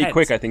definitely really intense.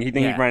 quick. I think he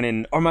ran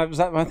in. Or was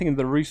that? I think in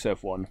the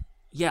Rusev one.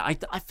 Yeah,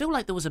 I feel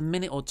like there was a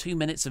minute or 2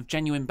 minutes of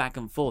genuine back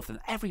and forth, and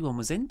everyone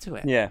was into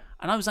it. Yeah,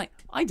 and I was like,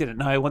 I didn't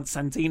know I want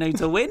Santino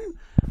to win,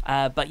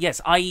 but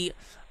yes, I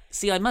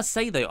must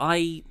say though,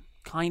 I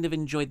kind of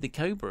enjoyed the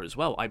Cobra as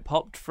well. I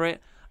popped for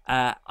it.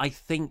 I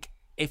think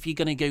if you're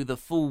going to go the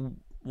full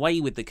way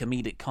with the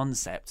comedic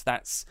concept,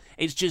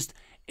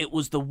 it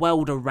was the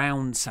world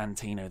around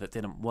Santino that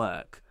didn't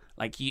work.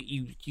 Like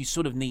you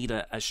sort of need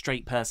a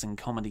straight person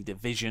comedy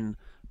division,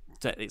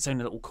 its own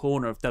little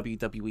corner of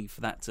WWE for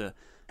that to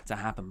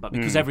happen. But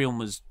because everyone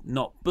was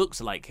not booked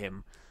like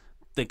him,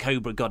 the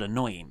Cobra got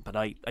annoying. But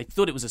I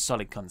thought it was a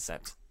solid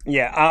concept.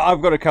 Yeah,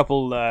 I've got a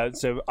couple.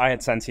 So I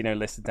had Santino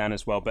listed down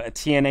as well, but a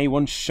TNA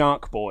one,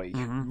 Shark Boy.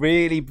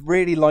 Really,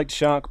 really liked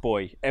Shark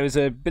Boy. It was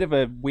a bit of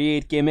a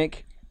weird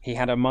gimmick. He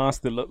had a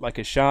mask that looked like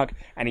a shark,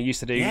 and he used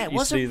to do that. Yeah, it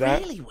was a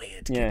really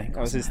weird gimmick. Yeah, that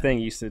was his thing.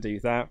 He used to do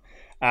that.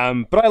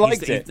 But I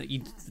liked it.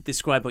 You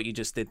describe what you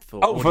just did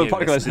for for the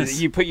podcast.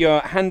 You put your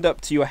hand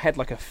up to your head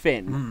like a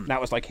fin. That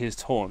was like his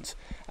taunt.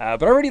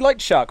 But I really liked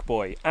Shark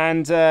Boy,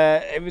 and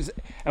it was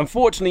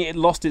unfortunately it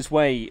lost its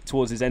way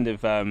towards his end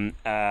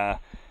of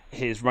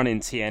his run in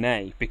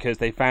TNA because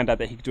they found out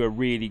that he could do a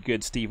really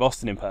good Steve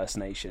Austin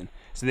impersonation.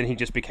 So then he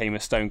just became a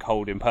Stone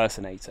Cold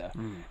impersonator,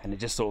 and it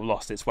just sort of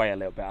lost its way a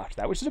little bit after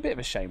that, which is a bit of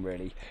a shame,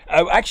 really.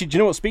 Actually, do you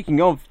know what?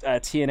 Speaking of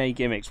TNA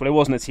gimmicks, well, it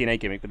wasn't a TNA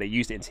gimmick, but they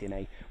used it in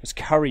TNA. Was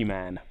Curry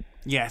Man.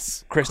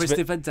 Yes,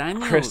 Christopher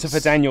Daniels. Christopher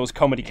Daniels'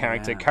 comedy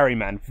character, Curry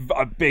Man.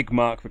 A big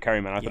mark for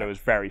Curry Man. I thought it was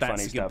very funny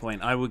stuff. That's a good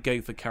point. I would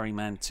go for Curry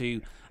Man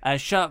too.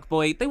 Shark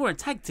Boy, they were a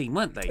tag team,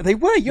 weren't they? They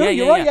were, you're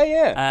right,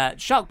 yeah.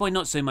 Shark Boy,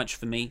 not so much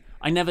for me.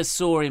 I never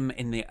saw him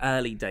in the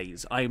early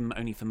days. I'm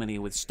only familiar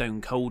with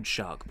Stone Cold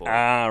Shark Boy.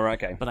 Ah,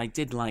 right, okay. But I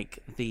did like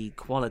the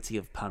quality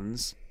of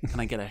puns. Can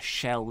I get a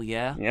shell,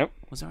 yeah? Yep.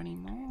 Was there any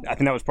more? I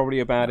think that was probably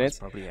about it.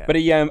 Probably it. But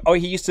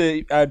he used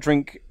to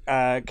drink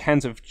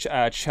cans of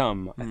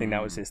chum. I think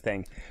that was his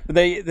thing. But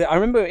I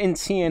remember in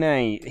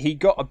TNA, he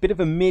got a bit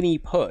of a mini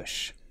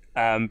push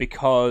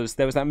because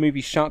there was that movie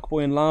Shark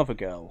Boy and Lava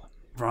Girl.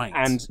 Right.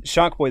 And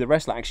Shark Boy, the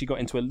wrestler, actually got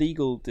into a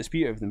legal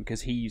dispute with them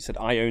because he said,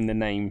 I own the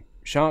name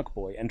Shark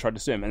Boy, and tried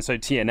to sue him. And so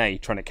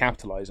TNA, trying to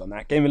capitalise on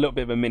that, gave him a little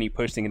bit of a mini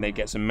push thing and they'd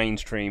get some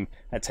mainstream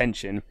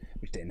attention,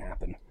 which didn't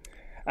happen.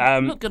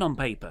 It looked good on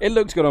paper. It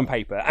looked good on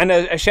paper. And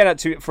a shout out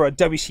to for a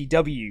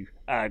WCW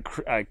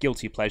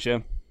guilty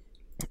pleasure,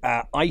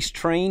 Ice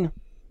Train,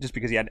 just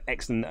because he had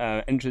excellent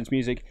entrance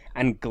music,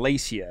 and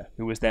Glacier,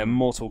 who was their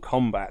Mortal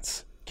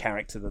Kombat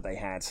character that they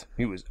had,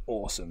 who was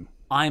awesome.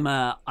 I'm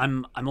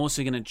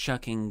also going to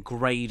chuck in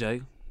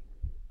Grado,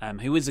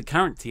 who is a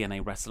current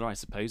TNA wrestler, I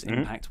suppose,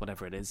 Impact,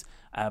 whatever it is.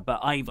 But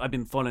I've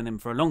been following him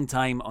for a long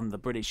time on the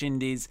British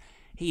Indies.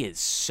 He is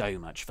so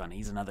much fun.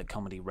 He's another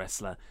comedy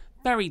wrestler.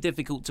 Very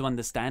difficult to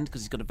understand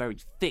because he's got a very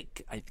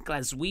thick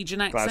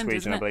Glaswegian accent,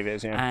 isn't it? I believe it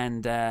is, yeah.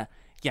 And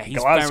he's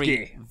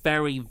Glasgow.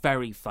 very,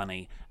 very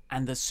funny.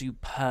 And a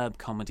superb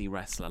comedy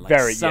wrestler.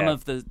 Some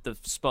of the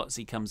spots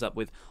he comes up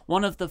with.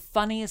 One of the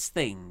funniest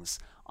things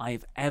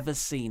I've ever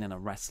seen in a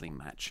wrestling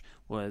match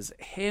was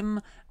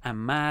him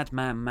and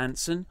Madman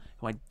Manson,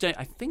 who I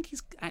think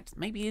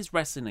maybe he's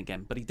wrestling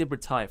again, but he did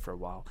retire for a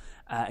while,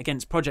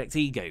 against Project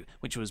Ego,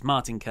 which was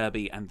Martin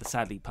Kirby and the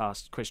sadly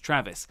passed Chris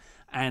Travis.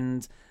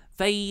 And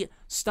they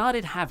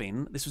started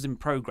having, this was in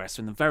progress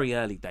in the very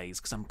early days,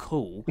 because I'm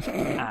cool,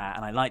 and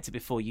I liked it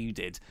before you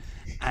did,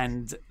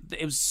 and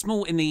it was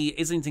small in the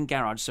Islington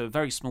Garage, so a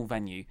very small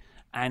venue,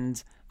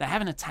 and they're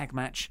having a tag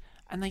match,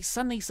 and they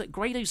suddenly,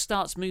 Grado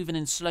starts moving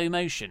in slow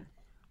motion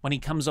when he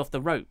comes off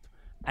the rope,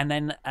 and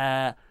then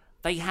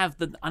they have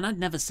and I'd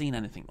never seen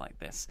anything like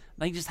this,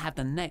 they just have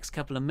the next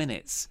couple of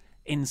minutes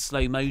in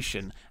slow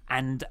motion,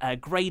 and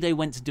Grado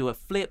went to do a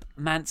flip,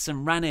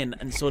 Manson ran in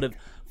and sort of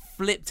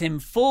flipped him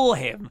for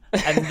him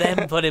and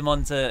then put him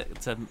onto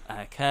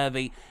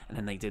Kirby, and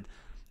then they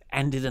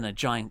ended in a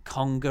giant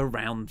conga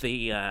round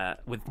the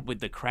with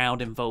the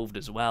crowd involved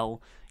as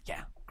well.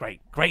 Yeah,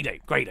 great. Grado.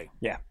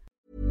 Yeah.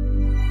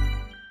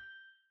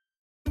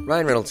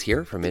 Ryan Reynolds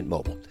here from Mint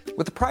Mobile.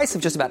 With the price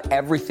of just about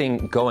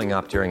everything going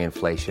up during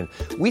inflation,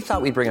 we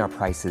thought we'd bring our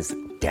prices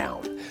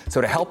down.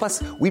 So to help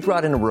us, we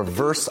brought in a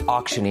reverse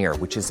auctioneer,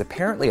 which is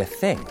apparently a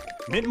thing.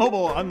 Mint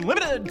Mobile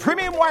Unlimited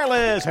Premium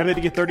Wireless. How to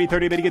get 30,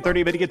 30, bit to get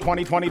 30, bit to get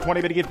 20, 20,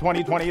 20, bit to get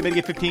 20, 20, bit to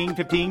get 15,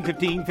 15,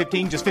 15,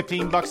 15, just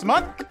 $15 a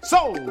month?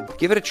 Sold!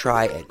 Give it a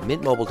try at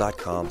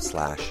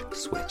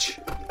mintmobile.com/switch.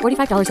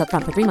 $45 up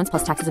front for 3 months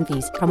plus taxes and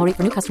fees. Promo rate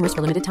for new customers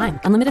for limited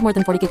time. Unlimited more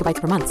than 40 gigabytes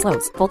per month.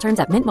 Slows full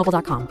terms at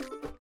mintmobile.com.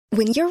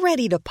 When you're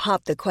ready to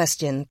pop the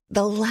question,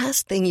 the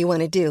last thing you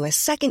want to do is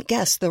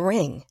second-guess the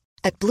ring.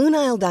 At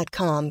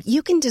BlueNile.com,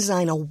 you can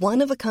design a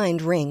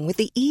one-of-a-kind ring with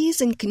the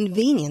ease and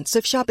convenience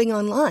of shopping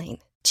online.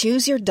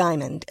 Choose your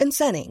diamond and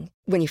setting.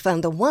 When you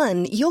find the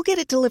one, you'll get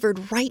it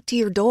delivered right to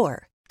your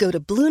door. Go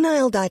to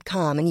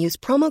BlueNile.com and use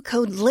promo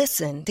code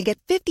LISTEN to get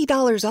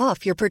 $50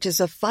 off your purchase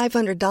of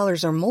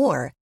 $500 or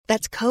more.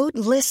 That's code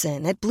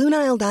LISTEN at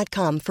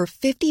BlueNile.com for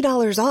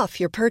 $50 off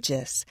your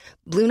purchase.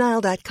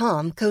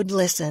 BlueNile.com, code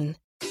LISTEN.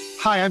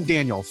 Hi, I'm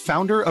Daniel,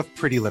 founder of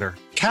Pretty Litter.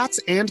 Cats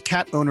and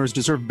cat owners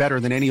deserve better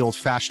than any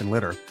old-fashioned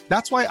litter.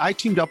 That's why I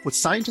teamed up with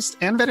scientists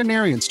and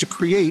veterinarians to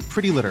create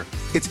Pretty Litter.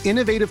 Its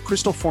innovative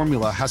crystal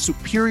formula has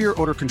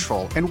superior odor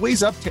control and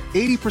weighs up to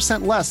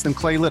 80% less than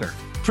clay litter.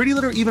 Pretty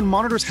Litter even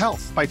monitors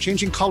health by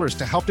changing colors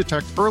to help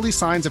detect early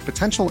signs of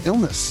potential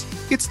illness.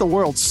 It's the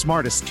world's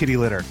smartest kitty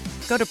litter.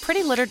 Go to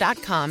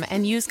prettylitter.com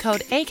and use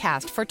code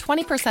ACAST for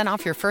 20%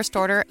 off your first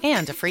order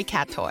and a free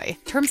cat toy.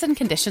 Terms and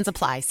conditions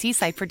apply. See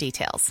site for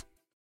details.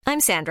 I'm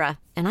Sandra,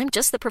 and I'm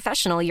just the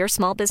professional your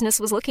small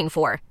business was looking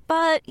for.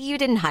 But you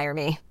didn't hire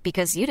me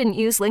because you didn't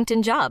use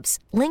LinkedIn Jobs.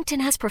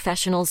 LinkedIn has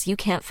professionals you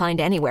can't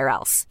find anywhere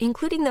else,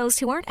 including those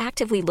who aren't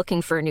actively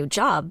looking for a new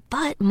job,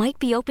 but might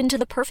be open to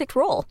the perfect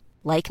role,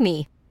 like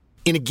me.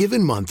 In a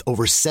given month,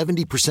 over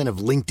 70% of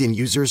LinkedIn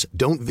users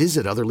don't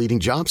visit other leading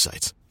job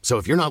sites. So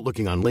if you're not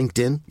looking on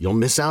LinkedIn, you'll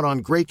miss out on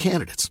great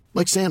candidates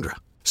like Sandra.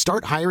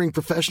 Start hiring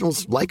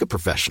professionals like a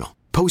professional.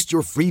 Post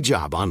your free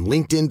job on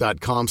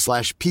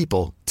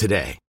linkedin.com/people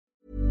today.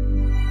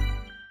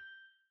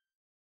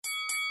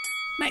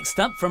 Next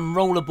up, from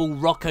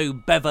Rollerball Rocco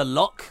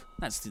Beverlock.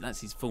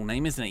 That's his full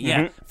name, isn't it?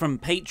 Yeah. From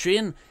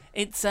Patreon.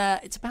 It's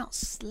about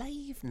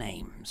slave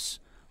names.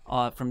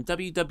 From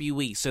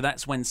WWE. So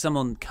that's when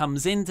someone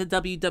comes into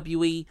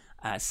WWE,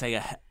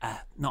 say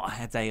not a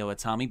Hideo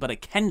Itami, but a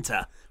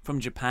Kenta from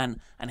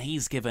Japan, and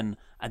he's given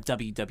a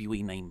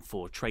WWE name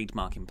for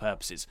trademarking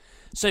purposes.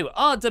 So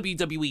are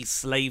WWE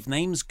slave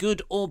names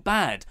good or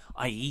bad?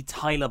 I.e.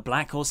 Tyler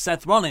Black or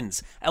Seth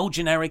Rollins, El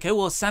Generico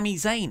or Sami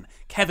Zayn,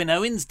 Kevin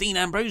Owens, Dean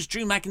Ambrose,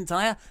 Drew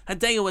McIntyre,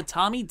 Hideo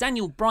Itami,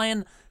 Daniel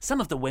Bryan.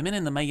 Some of the women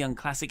in the Mae Young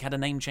Classic had a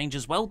name change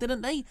as well,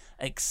 didn't they?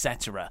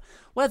 Etc.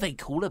 Were they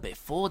cooler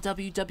before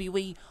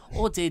WWE,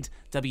 or did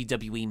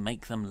WWE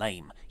make them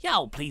lame?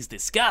 Y'all please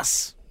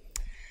discuss.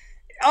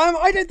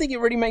 I don't think it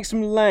really makes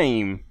them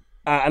lame.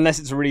 Unless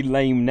it's a really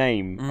lame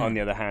name, on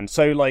the other hand.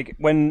 So, like,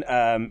 when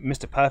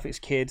Mr. Perfect's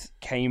kid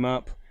came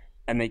up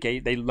and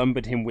they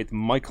lumbered him with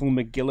Michael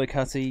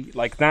McGillicuddy,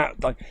 like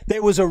that, like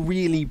there was a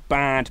really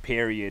bad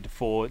period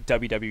for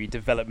WWE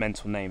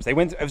developmental names. It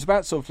was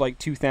about sort of like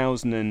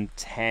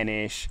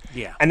 2010-ish.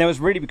 Yeah. And that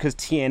was really because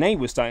TNA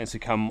was starting to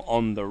come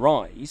on the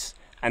rise.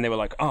 And they were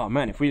like, oh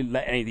man, if we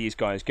let any of these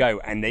guys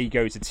go and they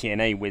go to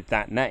TNA with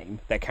that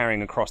name, they're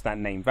carrying across that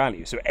name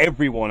value. So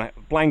everyone,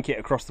 blanket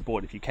across the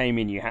board, if you came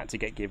in, you had to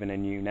get given a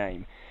new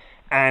name.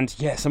 And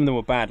yeah, some of them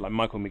were bad, like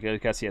Michael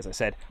McGillicuddy, as I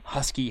said,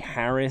 Husky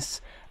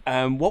Harris.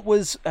 What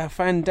was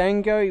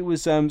Fandango? It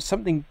was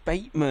something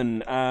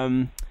Bateman.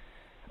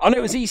 Oh no,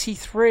 it was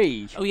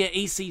EC3. Oh yeah,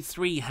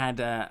 EC3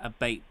 had a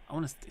bait.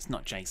 It's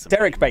not Jason.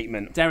 Derek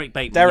Bateman. Derek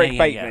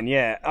Bateman.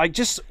 Yeah. I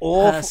just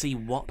awful. Percy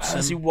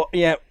Watson.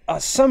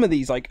 Some of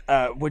these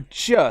were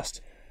just.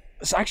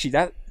 So actually,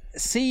 that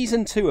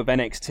season 2 of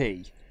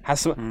NXT has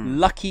some.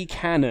 Lucky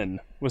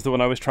Cannon was the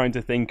one I was trying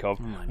to think of.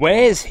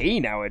 Where's he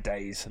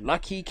nowadays?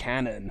 Lucky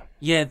Cannon.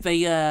 Yeah,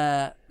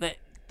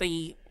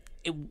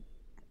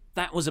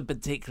 that was a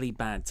particularly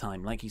bad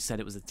time. Like you said,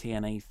 it was a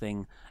TNA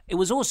thing. It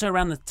was also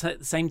around the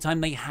same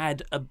time they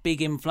had a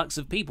big influx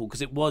of people,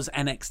 because it was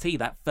NXT,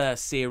 that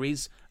first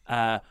series.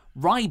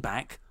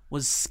 Ryback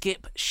was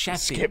Skip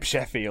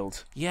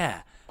Sheffield.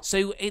 Yeah.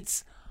 So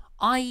it's...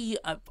 I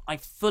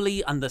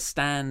fully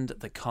understand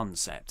the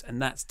concept,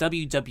 and that's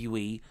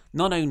WWE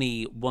not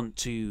only want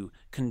to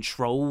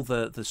control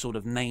the sort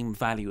of name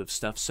value of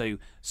stuff, so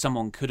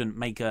someone couldn't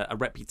make a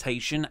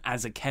reputation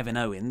as a Kevin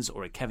Owens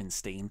or a Kevin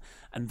Steen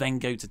and then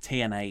go to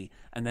TNA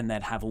and then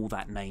they'd have all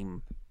that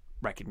name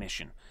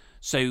recognition.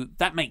 So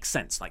that makes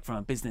sense. Like, from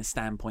a business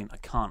standpoint, I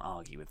can't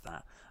argue with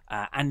that.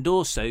 And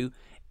also,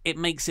 it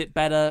makes it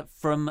better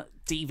from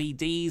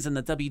DVDs and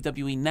the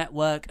WWE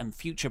Network and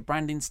future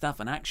branding stuff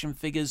and action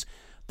figures.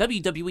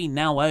 WWE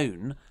now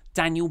own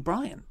Daniel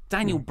Bryan.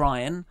 Daniel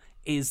Bryan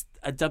is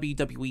a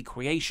WWE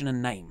creation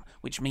and name,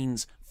 which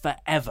means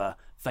forever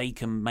they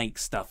can make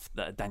stuff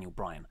that are Daniel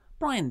Bryan.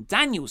 Bryan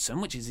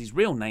Danielson, which is his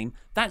real name,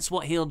 that's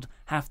what he'll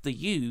have to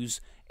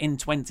use in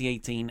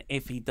 2018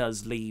 if he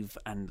does leave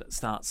and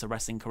starts a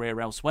wrestling career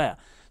elsewhere.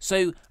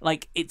 So,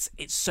 like, it's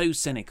so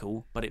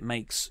cynical, but it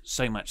makes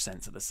so much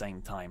sense at the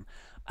same time.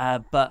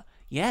 But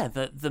yeah,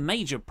 the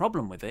major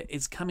problem with it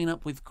is coming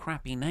up with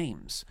crappy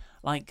names.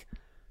 Like,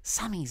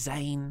 Sami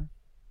Zayn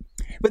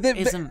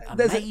isn't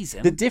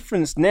amazing. The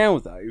difference now,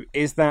 though,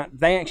 is that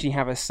they actually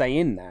have a say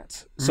in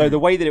that. So the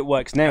way that it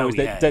works now is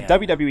that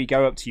WWE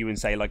go up to you and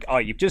say, like, oh,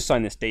 you've just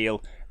signed this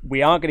deal.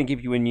 We are going to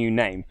give you a new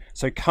name.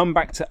 So come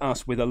back to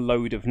us with a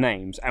load of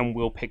names and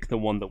we'll pick the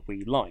one that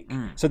we like.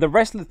 So the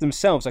wrestlers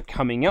themselves are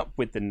coming up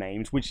with the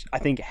names, which I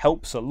think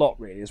helps a lot,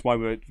 really. Is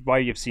why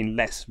you've seen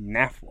less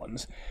naff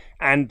ones.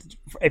 And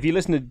if you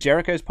listen to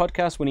Jericho's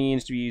podcast when he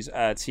interviews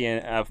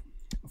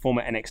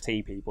former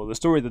NXT people, the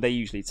story that they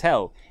usually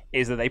tell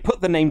is that they put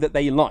the name that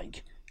they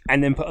like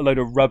and then put a load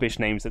of rubbish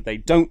names that they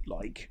don't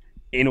like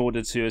in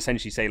order to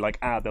essentially say, like,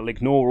 they'll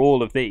ignore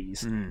all of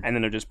these and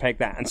then they'll just peg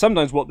that. And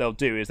sometimes what they'll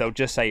do is they'll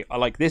just say, I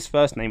like this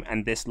first name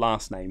and this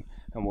last name,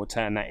 and we'll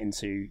turn that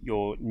into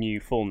your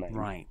new full name.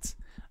 Right.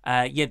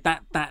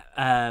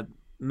 That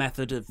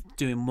method of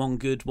doing one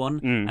good one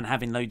and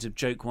having loads of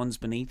joke ones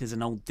beneath is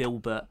an old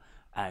Dilbert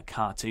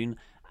cartoon.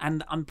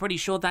 And I'm pretty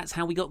sure that's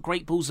how we got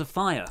Great Balls of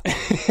Fire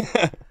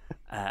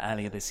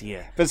earlier this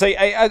year. But so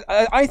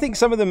I think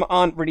some of them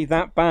aren't really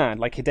that bad.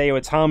 Like Hideo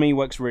Itami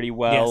works really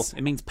well. Yes,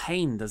 it means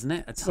pain, doesn't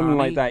it? Itami, something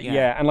like that,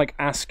 yeah. And like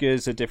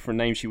Asuka's a different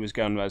name. She was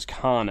going as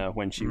Kana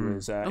when she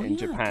was in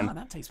Japan. God,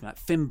 that takes me back.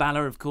 Finn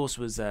Balor, of course,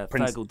 was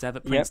Fergal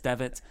Devitt, Prince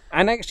Devitt.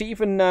 And actually,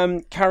 even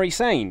Kairi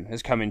Sane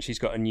has come in. She's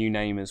got a new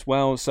name as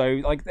well.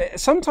 So like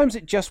sometimes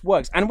it just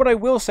works. And what I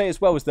will say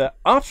as well is that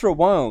after a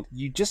while,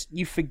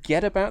 you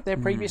forget about their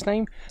previous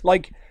name.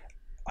 Like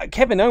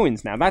Kevin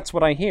Owens now, that's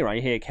what I hear. I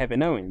hear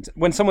Kevin Owens.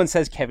 When someone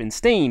says Kevin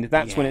Steen,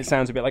 that's when it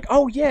sounds a bit like,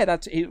 oh yeah,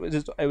 it was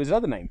his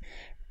other name.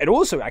 It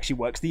also actually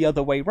works the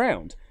other way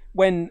round.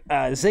 When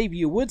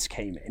Xavier Woods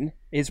came in,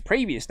 his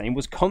previous name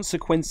was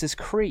Consequences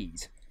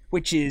Creed,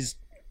 which is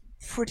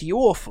pretty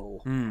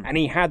awful. And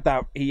he had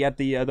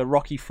the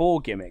Rocky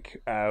IV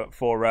gimmick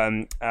for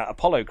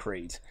Apollo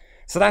Creed.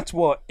 So that's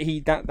what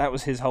that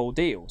was his whole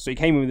deal. So he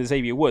came in with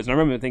Xavier Woods, and I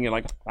remember thinking,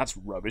 like, that's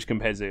rubbish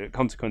compared to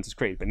Consequences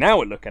Creed. But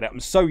now I look at it, I'm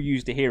so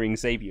used to hearing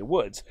Xavier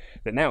Woods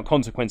that now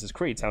Consequences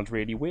Creed sounds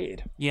really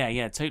weird.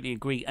 Yeah, totally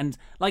agree. And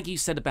like you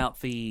said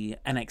about the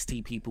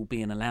NXT people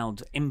being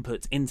allowed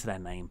input into their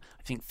name,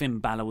 I think Finn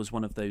Balor was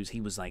one of those.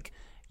 He was like,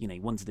 he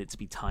wanted it to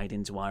be tied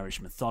into Irish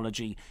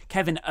mythology.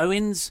 Kevin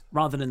Owens,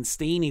 rather than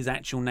Steen, his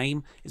actual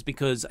name is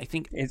because I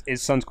think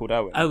his son's called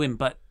Owen. Owen,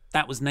 but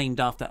that was named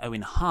after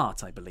Owen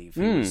Hart, I believe.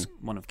 He was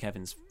one of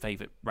Kevin's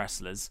favourite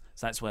wrestlers.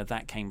 So that's where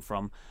that came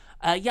from.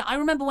 I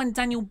remember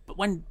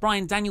when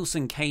Bryan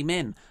Danielson came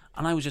in,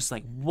 and I was just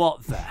like,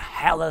 what the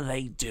hell are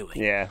they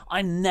doing? Yeah.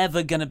 I'm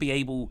never going to be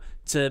able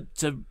to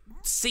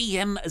see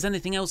him as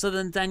anything else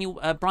other than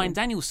Bryan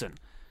Danielson.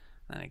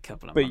 And a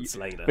couple of months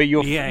later. But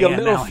your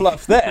little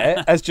fluff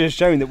there has just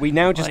shown that we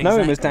now just know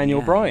him as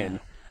Daniel Bryan.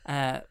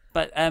 So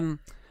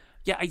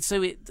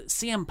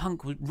CM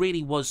Punk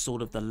really was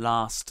sort of the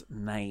last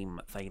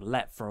name they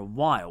let for a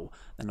while.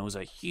 Then there was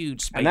a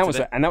huge spate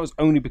and that was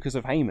only because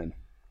of Heyman.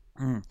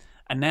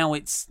 And now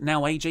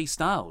AJ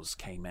Styles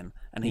came in,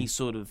 and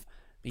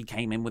he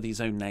came in with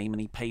his own name, and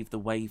he paved the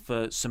way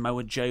for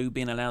Samoa Joe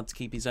being allowed to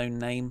keep his own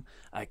name.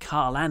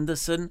 Carl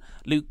Anderson,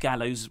 Luke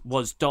Gallows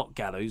was Doc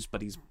Gallows,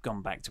 but he's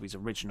gone back to his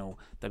original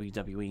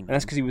WWE name. And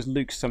that's because he was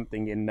Luke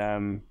something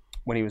in.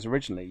 When he was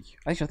originally,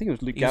 actually, I think it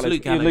was Luke Gallows.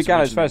 Luke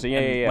Gallows first.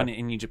 Yeah. When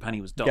in New Japan,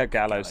 he was Doc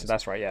Gallows. So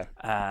that's right.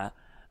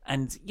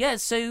 Yeah.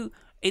 So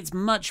it's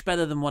much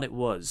better than what it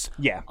was.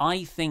 Yeah.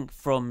 I think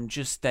from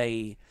just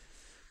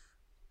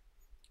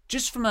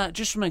from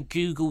a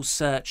Google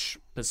search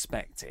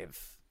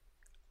perspective,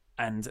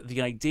 and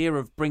the idea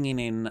of bringing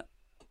in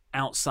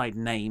outside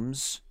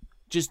names,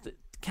 just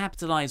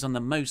capitalize on the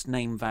most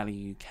name value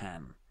you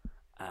can.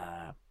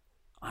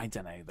 I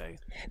don't know, though.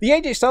 The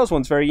AJ Styles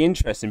one's very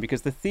interesting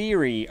because the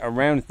theory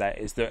around that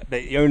is that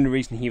the only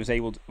reason he was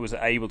able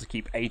to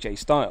keep AJ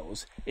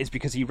Styles is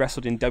because he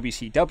wrestled in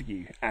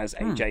WCW as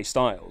AJ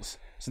Styles.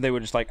 So they were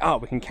just like,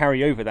 we can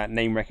carry over that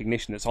name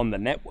recognition that's on the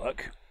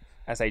network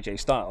as AJ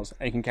Styles,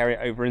 and he can carry it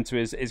over into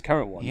his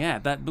current one. Yeah,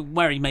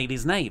 where he made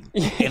his name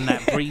in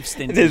that brief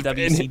stint in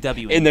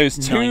WCW in those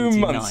 2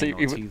 months.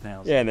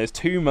 In those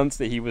 2 months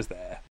that he was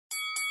there.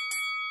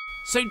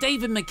 So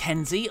David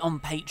McKenzie on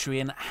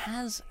Patreon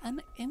has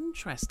an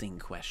interesting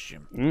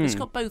question. It's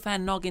got both our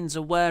noggins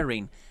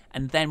a-whirring,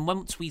 and then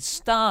once we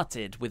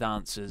started with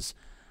answers,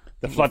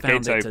 the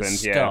floodgates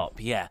opened.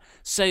 Yeah.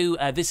 So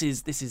this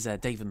is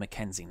David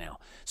McKenzie now.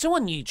 So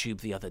on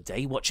YouTube the other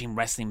day, watching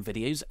wrestling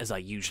videos, as I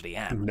usually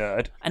am.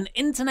 Nerd. An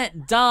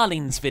internet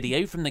darlings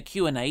video from the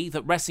Q&A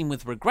that Wrestling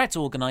with Regret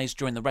organised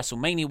during the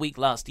WrestleMania week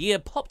last year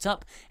popped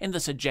up in the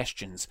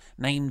suggestions,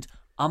 named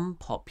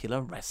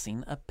Unpopular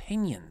Wrestling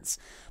Opinions.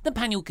 The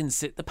panel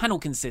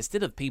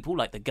consisted of people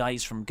like the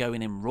guys from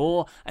Going in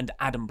Raw and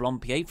Adam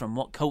Blompier from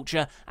What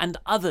Culture and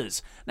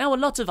others. Now, a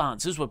lot of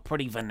answers were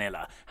pretty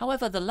vanilla.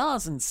 However, the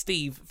Lars and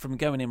Steve from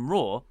Going in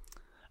Raw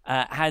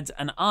had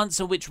an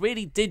answer which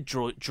really did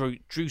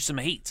drew some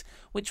heat,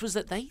 which was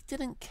that they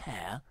didn't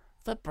care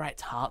for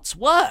Bret Hart's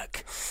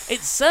work.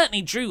 It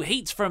certainly drew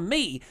heat from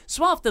me,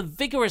 so after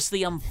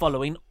vigorously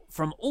unfollowing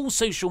from all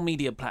social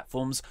media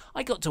platforms,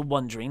 I got to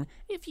wondering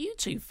if you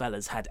two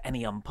fellas had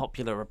any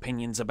unpopular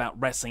opinions about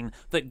wrestling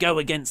that go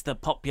against the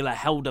popular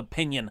held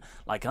opinion.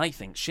 Like, I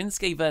think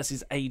Shinsuke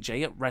versus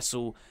AJ at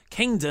Wrestle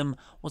Kingdom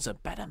was a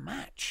better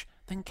match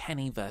than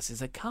Kenny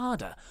versus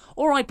Okada.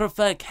 Or I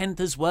prefer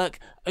Kenta's work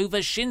over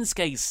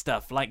Shinsuke's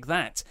stuff, like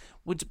that.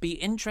 Would be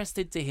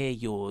interested to hear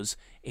yours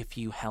if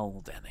you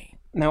held any.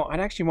 Now, I'd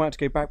actually want to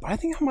go back, but I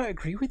think I might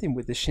agree with him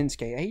with the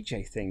Shinsuke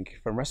AJ thing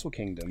from Wrestle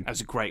Kingdom. That was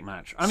a great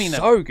match. I mean,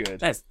 so good.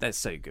 They're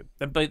so good.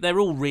 They're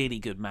all really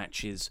good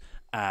matches.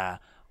 I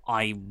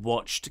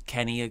watched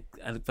Kenny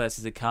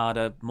versus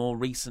Okada more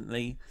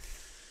recently.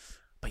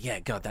 But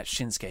yeah, God, that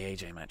Shinsuke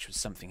AJ match was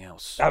something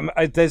else.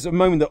 There's a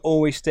moment that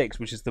always sticks,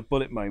 which is the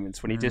bullet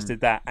moments when he just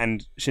did that,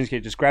 and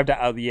Shinsuke just grabbed it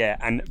out of the air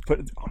and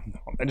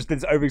just did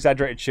this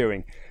over-exaggerated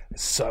chewing.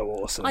 So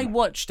awesome. I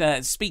watched,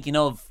 speaking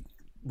of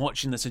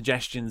watching the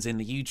suggestions in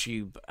the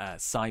YouTube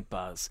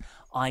sidebars,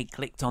 I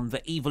clicked on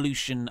the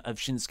evolution of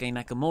Shinsuke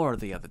Nakamura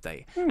the other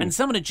day, and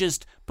someone had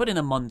just put in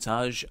a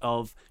montage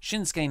of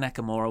Shinsuke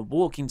Nakamura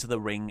walking to the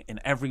ring in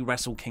every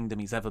Wrestle Kingdom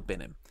he's ever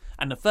been in.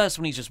 And the first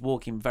one, he's just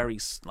walking very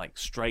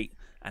straight,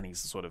 and he's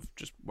sort of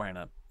just wearing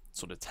a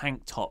sort of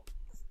tank top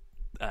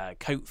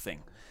coat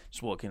thing,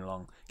 just walking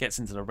along, gets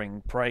into the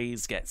ring,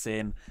 prays, gets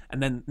in,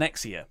 and then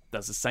next year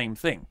does the same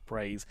thing,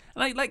 prays.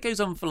 And that goes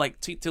on for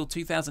till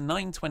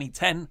 2009,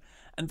 2010,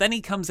 and then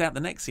he comes out the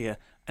next year,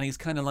 and he's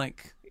kind of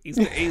like, he's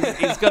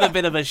got a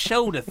bit of a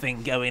shoulder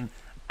thing going,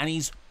 and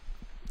he's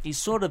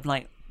sort of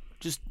like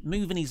just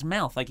moving his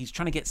mouth like he's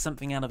trying to get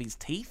something out of his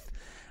teeth.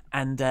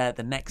 And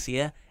the next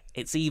year,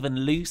 it's even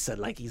looser,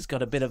 like he's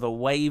got a bit of a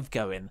wave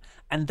going.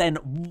 And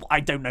then, I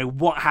don't know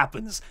what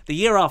happens. The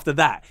year after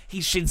that,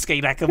 he's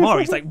Shinsuke Nakamura.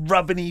 He's like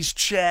rubbing his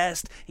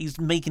chest.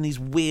 He's making these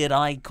weird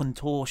eye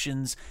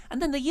contortions.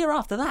 And then the year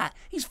after that,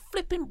 he's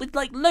flipping with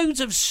like loads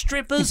of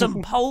strippers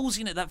and poles.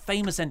 You know, that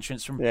famous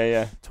entrance from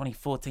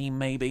 2014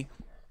 maybe.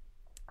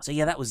 So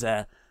yeah, that was,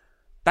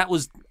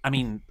 I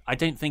mean, I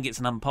don't think it's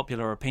an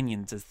unpopular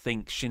opinion to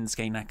think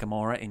Shinsuke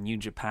Nakamura in New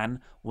Japan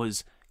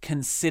was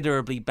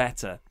considerably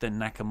better than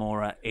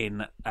Nakamura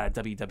in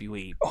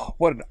WWE. Oh,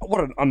 what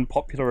an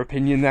unpopular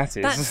opinion that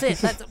is.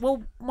 That's it.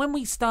 Well, when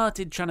we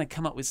started trying to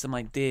come up with some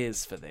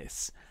ideas for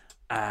this,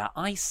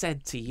 I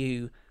said to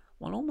you,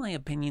 well, all my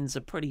opinions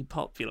are pretty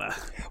popular.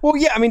 Well,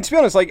 yeah, I mean, to be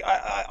honest, like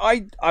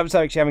I was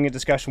actually having a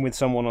discussion with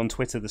someone on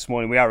Twitter this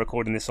morning. We are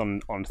recording this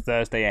on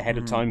Thursday ahead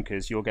of time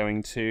because you're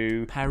going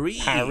to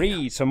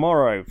Paris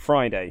tomorrow,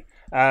 Friday.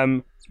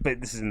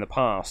 But this is in the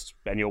past,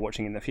 and you're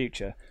watching in the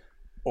future.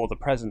 Or the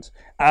present.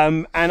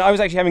 And I was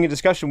actually having a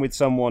discussion with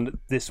someone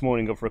this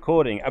morning of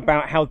recording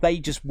about how they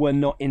just were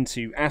not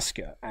into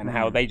Asuka and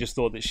how they just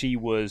thought that she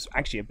was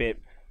actually a bit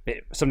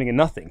something and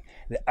nothing.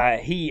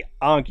 He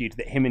argued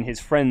that him and his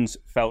friends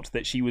felt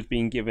that she was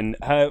being given,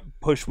 her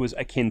push was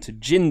akin to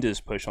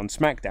Jinder's push on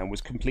SmackDown,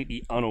 was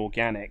completely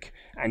unorganic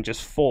and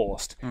just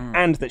forced,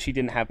 and that she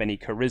didn't have any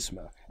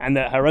charisma, and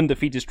that her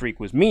undefeated streak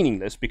was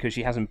meaningless because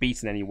she hasn't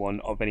beaten anyone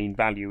of any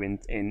value in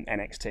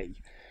NXT.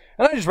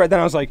 And I just read that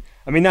and I was like,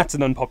 I mean, that's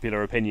an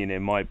unpopular opinion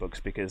in my books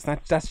because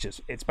that's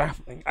just, it's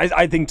baffling.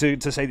 I think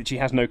to say that she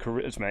has no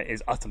charisma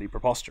is utterly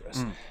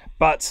preposterous.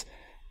 But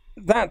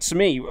that's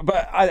me.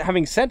 But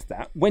having said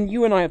that, when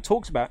you and I have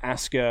talked about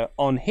Asuka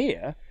on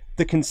here,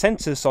 the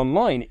consensus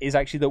online is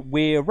actually that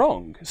we're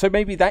wrong. So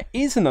maybe that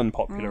is an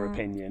unpopular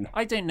opinion.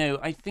 I don't know.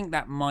 I think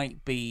that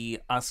might be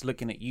us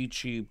looking at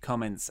YouTube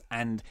comments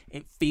and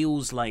it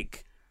feels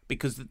like,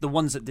 because the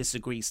ones that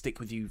disagree stick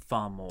with you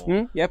far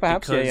more. Yeah,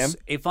 perhaps. Because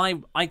if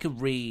I could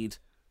read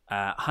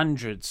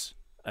hundreds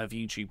of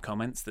YouTube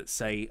comments that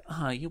say,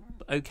 you're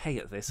okay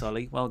at this,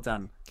 Ollie. Well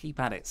done.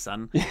 Keep at it,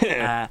 son.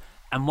 Yeah.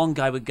 And one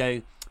guy would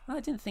go, I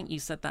didn't think you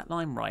said that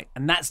line right.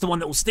 And that's the one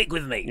that will stick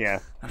with me. Yeah.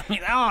 And I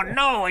mean, oh,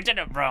 no, I did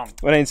it wrong.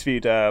 When I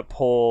interviewed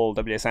Paul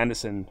W.S.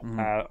 Anderson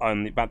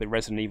about the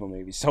Resident Evil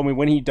movies, he told me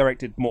when he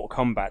directed Mortal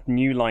Kombat,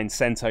 New Line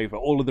sent over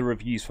all of the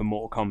reviews for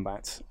Mortal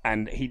Kombat,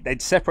 and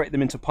they'd separate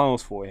them into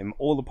piles for him,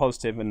 all the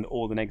positive and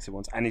all the negative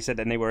ones, and he said,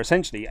 and they were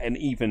essentially an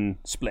even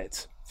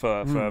split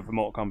for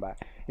Mortal Kombat.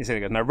 He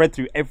said, and I read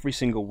through every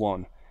single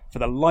one. For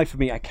the life of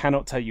me, I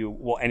cannot tell you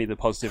what any of the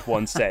positive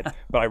ones said,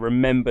 but I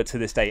remember to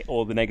this day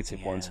all the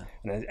negative ones.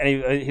 And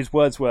his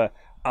words were,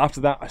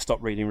 after that, I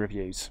stopped reading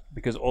reviews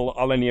because I'll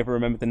only ever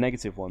remember the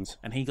negative ones.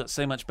 And he got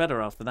so much better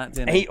after that,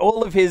 didn't he?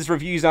 All of his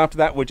reviews after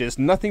that were just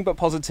nothing but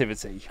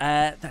positivity.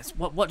 That's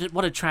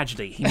what a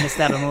tragedy. He missed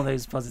out on all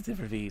those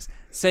positive reviews.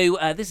 So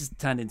this has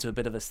turned into a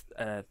bit of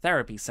a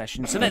therapy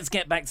session. So let's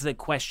get back to the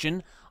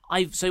question.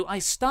 I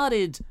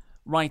started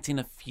writing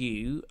a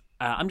few.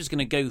 I'm just going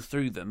to go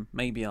through them.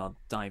 Maybe I'll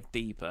dive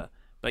deeper.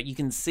 But you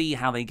can see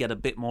how they get a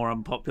bit more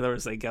unpopular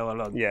as they go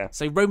along. Yeah.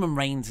 So Roman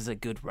Reigns is a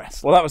good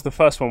wrestler. Well, that was the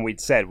first one we'd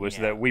said, was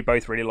that we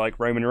both really like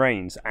Roman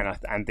Reigns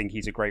and think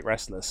he's a great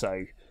wrestler.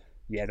 So,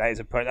 yeah,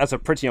 that's a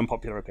pretty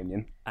unpopular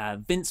opinion.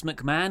 Vince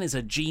McMahon is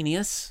a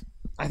genius.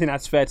 I think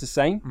that's fair to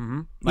say.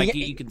 Mm-hmm.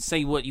 You can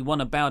say what you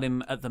want about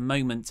him at the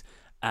moment.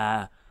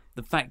 The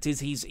fact is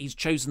he's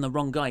chosen the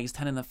wrong guy. He's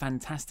telling a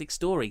fantastic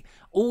story.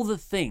 All the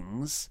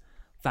things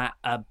that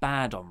are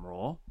bad on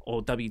Raw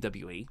or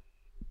WWE,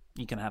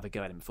 you can have a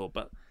go at him for,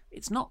 but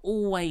it's not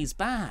always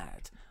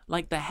bad.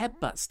 Like the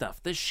headbutt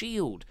stuff, the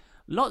Shield,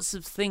 lots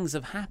of things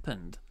have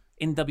happened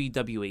in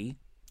WWE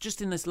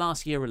just in this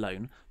last year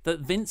alone that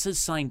Vince has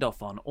signed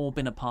off on or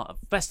been a part of.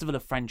 Festival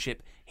of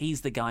Friendship,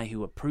 he's the guy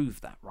who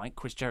approved that, right?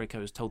 Chris Jericho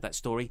has told that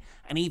story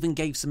and even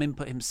gave some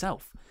input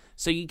himself.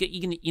 So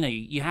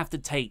you have to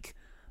take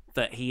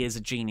that he is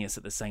a genius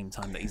at the same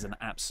time that he's an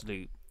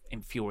absolute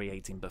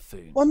infuriating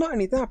buffoon. Well, not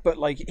only that, but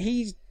like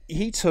he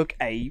took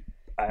an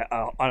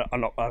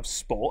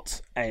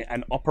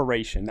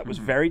operation that was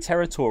very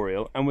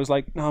territorial and was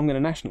like, no, I'm going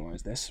to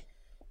nationalize this.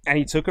 And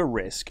he took a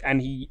risk,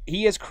 and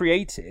he has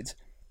created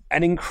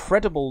an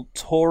incredible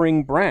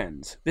touring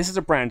brand. This is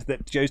a brand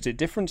that goes to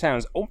different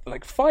towns,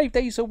 like 5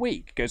 days a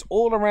week, goes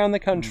all around the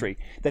country,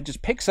 that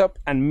just picks up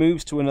and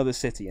moves to another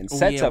city and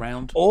sets up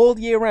all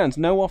year round,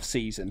 no off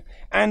season.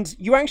 And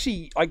you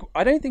actually,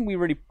 I don't think we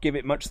really give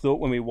it much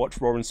thought when we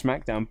watch Raw and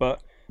SmackDown,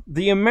 but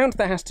the amount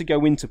that has to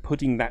go into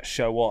putting that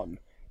show on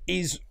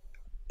is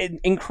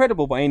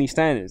incredible by any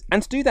standards.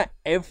 And to do that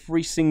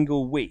every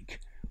single week,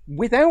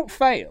 without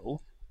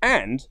fail,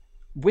 and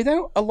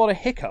without a lot of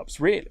hiccups,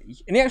 really,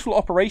 in the actual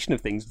operation of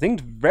things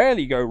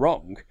rarely go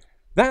wrong.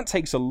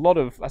 That's a lot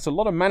of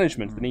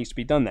management that needs to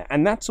be done there,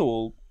 and that's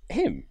all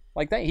him.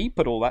 Like that, he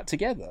put all that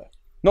together.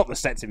 Not the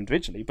sets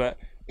individually, but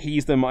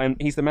he's the man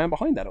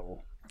behind that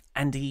all.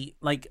 And he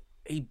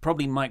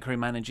probably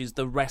micromanages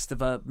the rest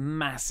of a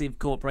massive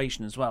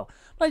corporation as well.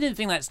 But I don't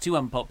think that's too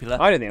unpopular.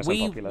 I don't think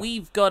that's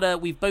unpopular.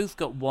 We've both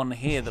got one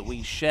here that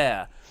we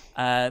share.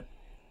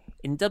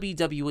 In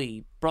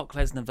WWE, Brock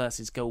Lesnar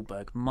versus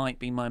Goldberg might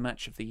be my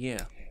match of the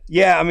year.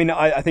 Yeah, I mean,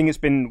 I think it's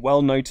been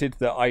well noted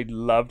that I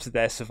loved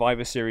their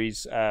Survivor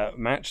Series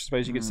match, I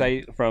suppose you could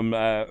say, from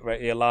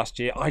last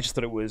year. I just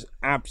thought it was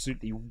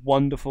absolutely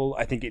wonderful.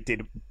 I think it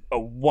did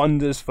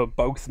wonders for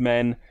both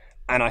men,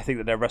 and I think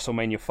that their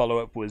WrestleMania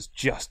follow-up was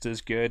just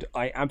as good.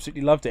 I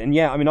absolutely loved it. And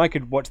yeah, I mean, I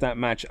could watch that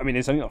match. I mean,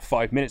 it's only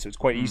 5 minutes, so it's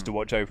quite easy to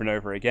watch over and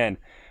over again.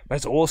 But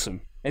it's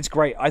awesome. It's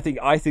great. I think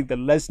the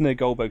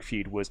Lesnar-Goldberg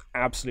feud was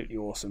absolutely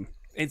awesome.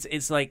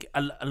 It's like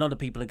a lot of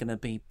people are going to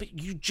be, but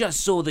you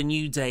just saw the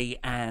New Day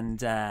and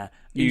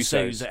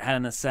Usos at Hell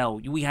in a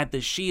Cell. We had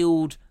the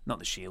Shield, not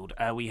the Shield.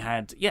 We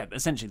had,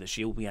 essentially the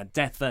Shield. We had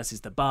Death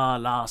versus The Bar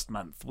last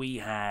month. We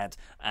had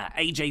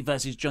AJ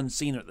versus John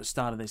Cena at the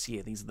start of this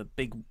year. These are the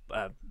big,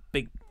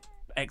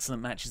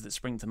 excellent matches that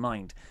spring to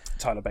mind.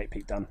 Tyler Bate,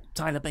 Pete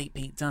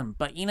Dunne.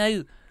 But,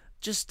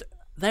 just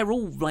they're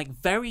all like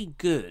very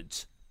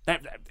good. They're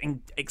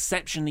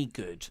exceptionally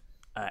good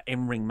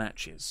in-ring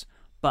matches.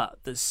 But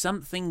there's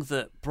something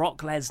that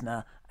Brock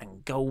Lesnar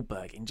and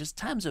Goldberg, in just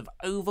terms of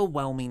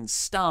overwhelming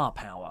star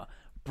power,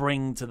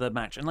 bring to the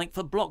match. And like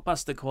for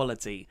blockbuster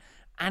quality,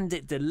 and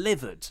it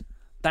delivered.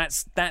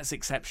 That's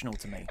exceptional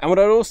to me. And what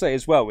I'd also say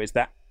as well is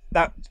that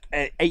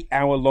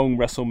 8-hour-long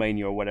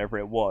WrestleMania or whatever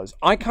it was,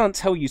 I can't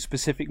tell you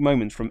specific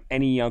moments from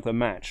any other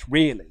match,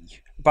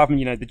 really. Apart from,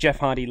 the Jeff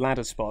Hardy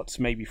ladder spots,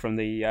 maybe from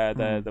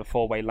the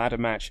four-way ladder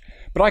match.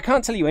 But I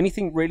can't tell you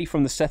anything really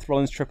from the Seth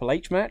Rollins Triple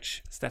H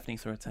match. Stephanie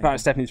through a table. Apart from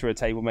Stephanie through a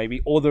table,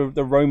 maybe. Or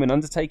the Roman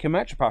Undertaker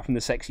match, apart from the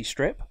sexy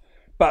strip.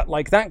 But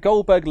like that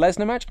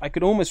Goldberg-Lesnar match, I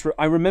could almost...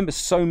 I remember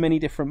so many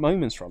different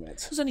moments from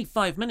it. It was only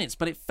 5 minutes,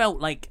 but it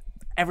felt like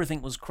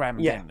everything was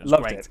crammed in. It was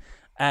loved great.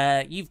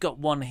 It. You've got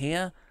one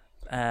here.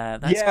 I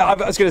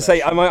was going to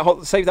say, I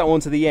might save that one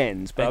to the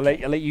end, but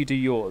okay. I'll let you do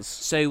yours.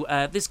 So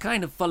this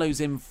kind of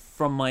follows in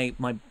from my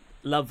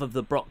love of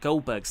the Brock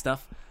Goldberg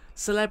stuff.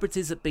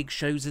 Celebrities at big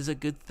shows is a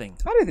good thing.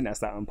 I don't think that's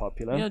that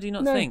unpopular. Do you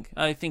not think?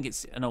 I think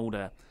it's an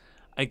older...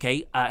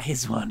 Okay,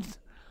 here's one.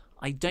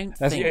 I don't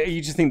think...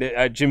 You just think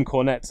that Jim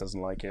Cornette doesn't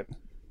like it.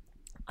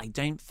 I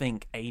don't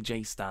think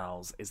AJ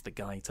Styles is the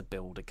guy to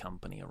build a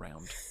company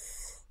around.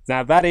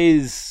 Now, that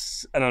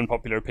is an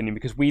unpopular opinion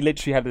because we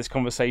literally had this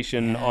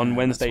conversation on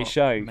Wednesday's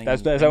show.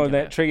 That's what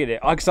that triggered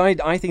it. Because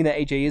I think that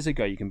AJ is a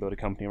guy you can build a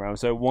company around,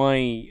 so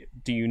why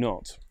do you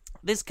not?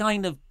 This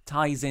kind of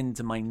ties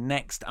into my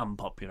next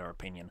unpopular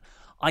opinion.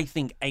 I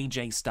think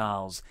AJ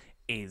Styles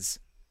is,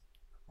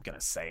 I'm going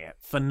to say it,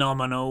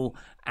 phenomenal,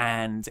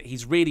 and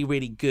he's really,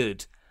 really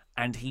good,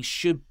 and he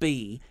should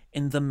be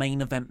in the main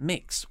event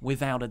mix,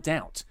 without a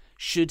doubt.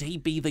 Should he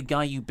be the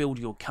guy you build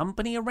your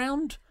company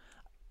around?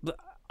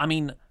 I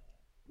mean,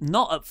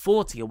 not at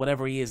 40 or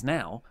whatever he is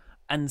now,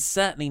 and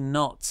certainly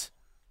not,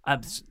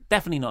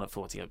 definitely not at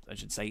 40, I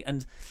should say.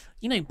 And,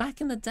 back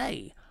in the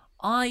day,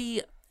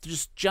 I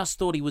just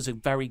thought he was a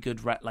very good,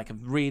 a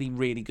really,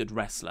 really good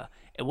wrestler.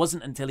 It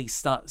wasn't until he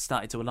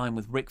started to align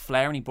with Ric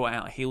Flair and he brought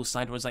out a heel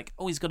side where I was like,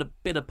 oh, he's got a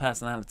bit of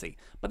personality.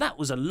 But that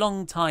was a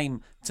long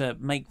time to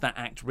make that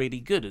act really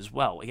good as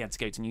well. He had to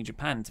go to New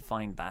Japan to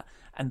find that.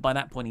 And by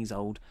that point, he's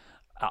older,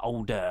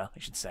 I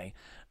should say.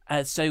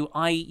 So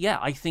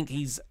I think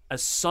he's a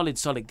solid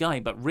guy,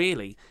 but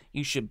really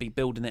you should be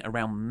building it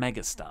around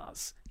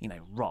megastars,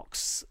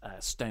 Rocks,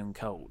 Stone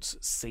Colds,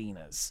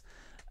 Cenas,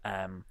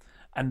 and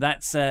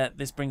that's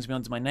this brings me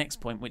on to my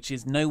next point, which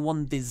is no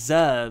one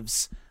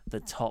deserves the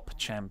top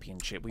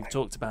championship. We've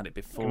talked about it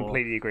before.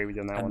 Completely agree with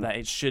you on that one. And that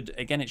it should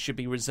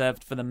be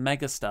reserved for the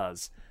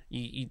megastars.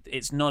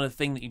 It's not a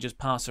thing that you just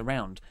pass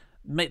around.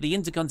 The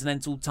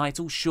Intercontinental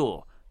title,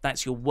 sure,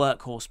 that's your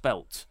workhorse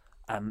belt.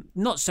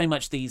 Not so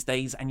much these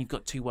days, and you've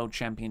got 2 world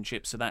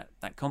championships, so that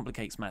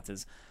complicates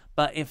matters.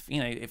 But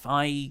if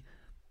I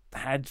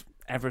had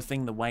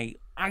everything the way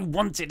I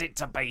wanted it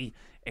to be,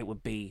 it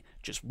would be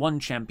just one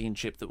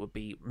championship that would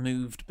be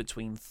moved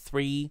between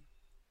 4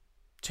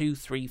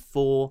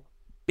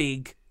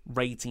 big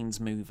ratings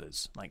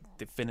movers, like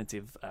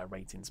definitive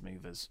ratings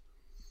movers.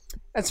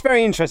 That's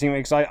very interesting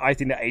because I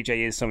think that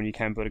AJ is someone you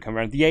can build to come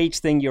around. The age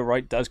thing, you're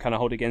right, does kind of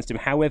hold against him.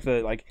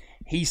 However, like,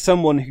 he's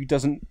someone who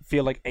doesn't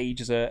feel like age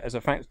is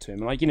a factor to him.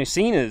 Like,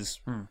 Cena's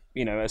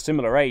a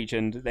similar age,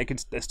 and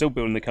they're still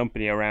building the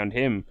company around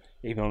him,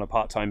 even on a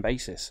part-time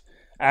basis.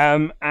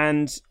 And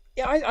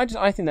yeah, I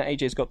think that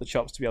AJ's got the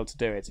chops to be able to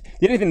do it.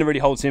 The only thing that really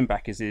holds him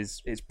back is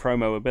his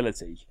promo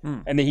ability,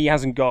 and he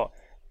hasn't got.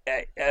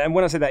 And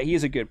when I say that, he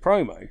is a good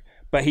promo,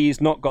 but he's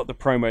not got the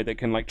promo that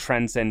can like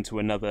transcend to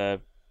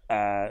another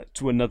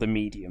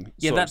medium.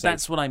 Yeah,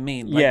 that's what I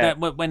mean. Like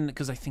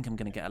because I think I'm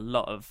going to get a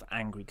lot of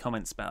angry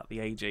comments about the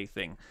AJ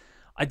thing.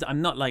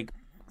 I'm not like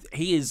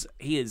he is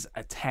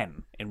a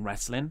 10 in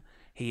wrestling.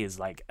 He is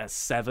like a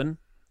 7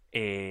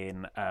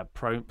 in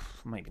pro,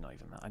 maybe not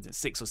even that. I did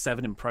 6 or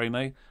 7 in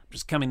promo. I'm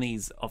just coming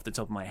these off the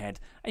top of my head,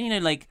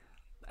 and like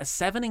a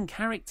 7 in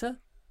character,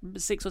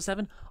 6 or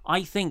 7.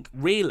 I think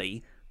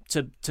really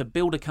to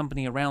build a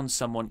company around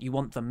someone, you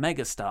want the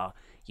megastar.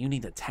 You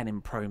need a 10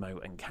 in promo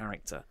and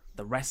character.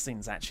 The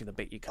wrestling's actually the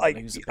bit you can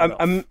lose a bit off.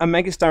 A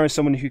megastar is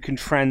someone who can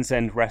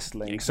transcend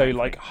wrestling. Exactly. So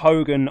like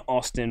Hogan,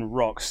 Austin,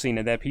 Rock,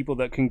 Cena, they're people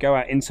that can go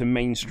out into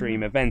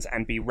mainstream events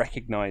and be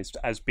recognized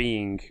as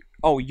being,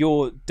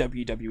 you're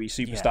WWE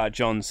superstar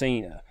John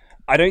Cena.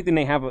 I don't think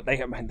they haven't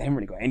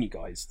really got any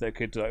guys that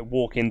could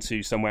walk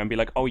into somewhere and be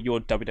like,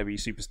 you're WWE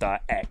superstar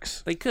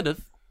X. They could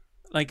have.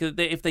 Like,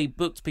 if they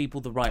booked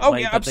people the right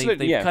way, yeah, but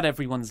they've cut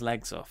everyone's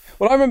legs off.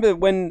 Well, I remember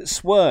when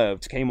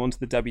Swerved came onto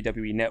the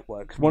WWE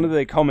Network, one of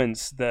the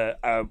comments that,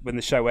 when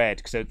the show aired,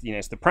 because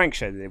it's the prank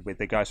show with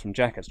the guys from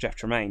Jackass, Jeff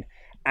Tremaine,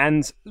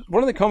 and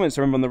one of the comments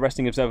I remember on the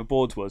Wrestling Observer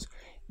boards was,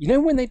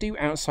 when they do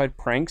outside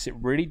pranks, it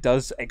really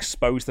does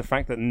expose the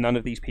fact that none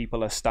of these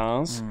people are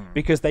stars,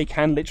 because they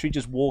can literally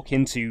just walk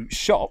into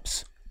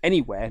shops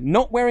anywhere,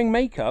 not wearing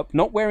makeup,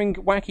 not wearing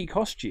wacky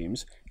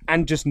costumes,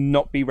 and just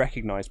not be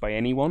recognized by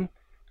anyone.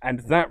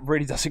 And that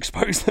really does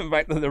expose the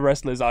fact that the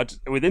wrestlers are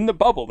within the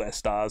bubble, they're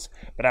stars,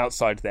 but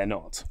outside they're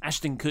not.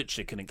 Ashton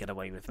Kutcher couldn't get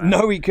away with that.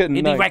 No, he couldn't.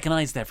 He'd be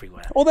recognised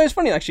everywhere. Although it's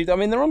funny, actually. I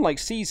mean, they're on like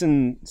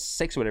season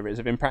 6 or whatever it is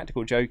of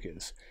Impractical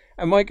Jokers.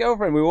 And my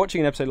girlfriend, we were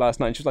watching an episode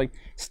last night, and she was like,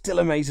 still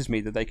amazes me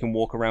that they can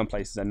walk around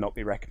places and not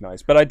be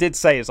recognised. But I did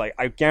say, it's like,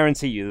 I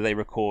guarantee you that they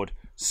record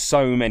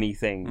so many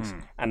things.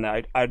 And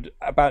I'd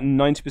about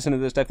 90% of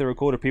the stuff they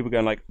record are people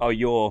going like,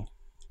 you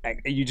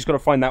just got to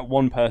find that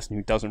one person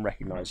who doesn't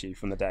recognise you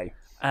from the day.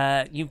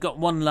 You've got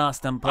one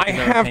last unpopular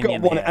opinion. I have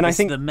got one, here. and I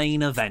think the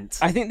main event.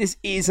 I think this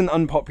is an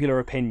unpopular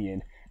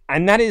opinion,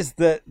 and that is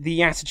that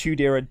the Attitude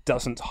Era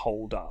doesn't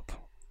hold up,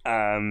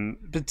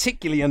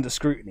 particularly under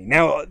scrutiny.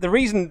 Now, the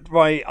reason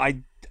why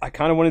I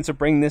kind of wanted to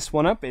bring this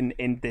one up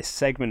in this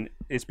segment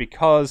is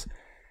because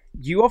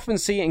you often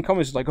see it in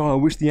comments like, I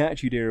wish the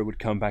Attitude Era would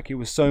come back. It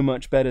was so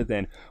much better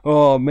then.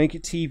 Make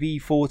it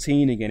TV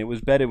 14 again. It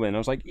was better when. I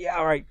was like, yeah,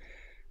 all right.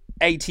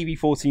 TV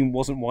 14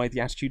 wasn't why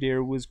the Attitude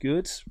Era was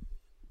good.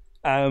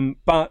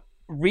 But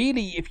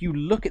really, if you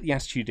look at the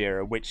Attitude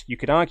Era, which you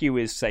could argue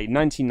is, say,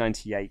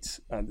 1998,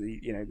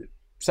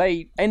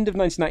 say, end of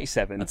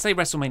 1997. I'd say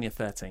WrestleMania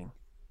 13.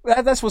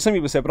 That's what some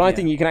people said, but I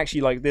think you can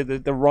actually, like,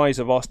 the rise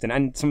of Austin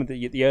and some of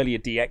the earlier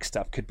DX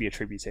stuff could be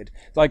attributed.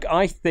 Like,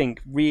 I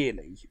think,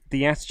 really,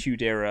 the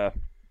Attitude Era,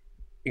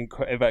 in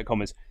inverted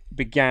commas,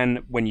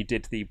 began when you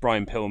did the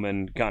Brian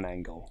Pillman gun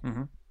angle.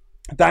 Mm-hmm.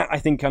 That, I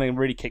think, kind of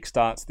really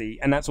kickstarts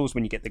and that's also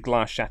when you get the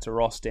Glass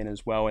Shatter Austin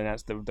as well, and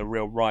that's the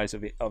real rise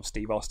of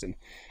Steve Austin.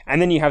 And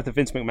then you have the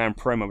Vince McMahon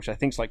promo, which I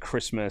think is like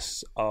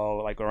Christmas,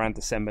 or like around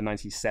December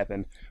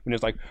 97, when it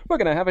was like, we're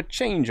going to have a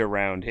change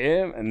around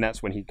here, and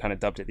that's when he kind of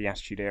dubbed it the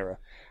Attitude Era.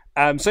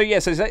 So say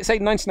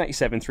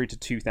 1997 through to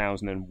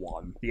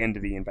 2001, the end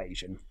of the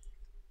invasion.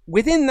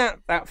 Within that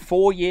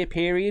 4-year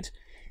period,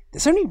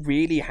 there's only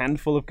really a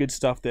handful of good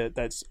stuff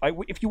that's...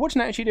 if you watch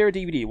an Attitude Era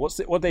DVD, what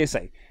do they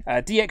say?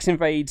 DX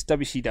invades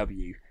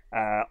WCW,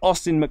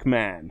 Austin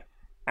McMahon,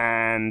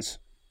 and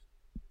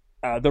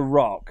The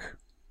Rock.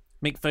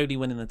 Mick Foley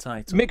winning the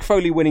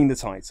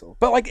title.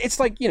 But it's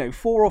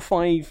 4 or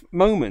 5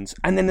 moments,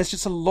 and then there's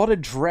just a lot of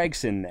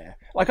dregs in there.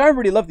 Like, I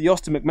really love the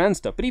Austin McMahon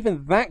stuff, but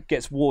even that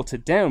gets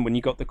watered down when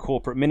you got the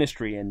corporate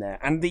ministry in there.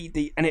 And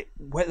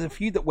there's a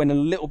few that went a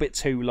little bit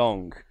too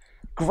long.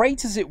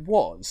 Great as it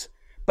was...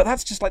 But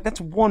that's just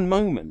that's one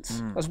moment.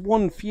 That's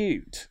one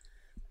feud.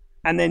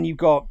 And then you've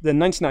got the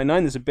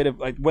 1999, there's a bit of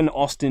when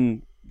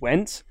Austin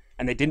went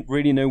and they didn't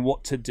really know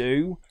what to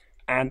do.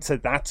 And so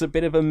that's a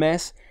bit of a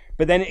mess.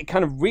 But then it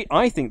kind of,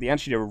 I think the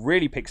Attitude Era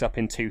really picks up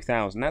in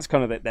 2000. That's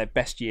kind of their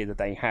best year that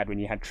they had, when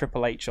you had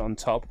Triple H on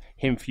top,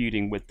 him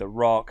feuding with The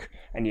Rock,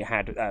 and you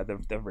had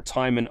the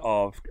retirement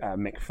of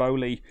Mick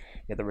Foley,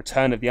 you had the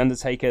return of The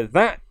Undertaker.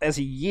 That, as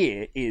a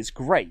year, is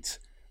great.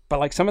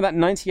 But like some of that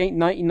 98,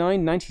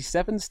 99,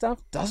 97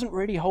 stuff doesn't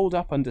really hold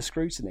up under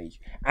scrutiny.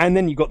 And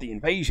then you got The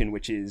Invasion,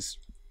 which is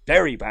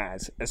very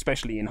bad,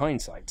 especially in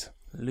hindsight.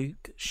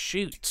 Luke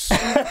shoots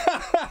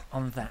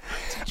on that.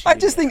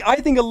 I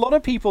think a lot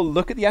of people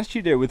look at the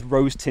Attitude Era with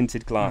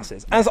rose-tinted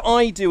glasses, as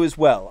I do as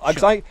well.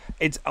 Sure.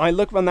 I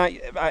look on that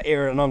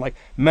era and I'm like,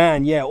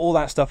 man, yeah, all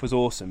that stuff was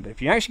awesome. But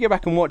if you actually go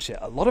back and watch it,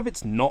 a lot of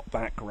it's not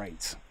that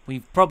great.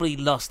 We've probably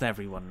lost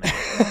everyone now.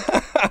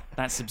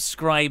 That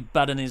subscribe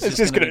button is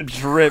just going to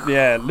drip.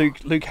 Yeah,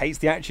 Luke hates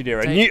the Attitude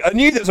Era. I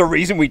knew there's a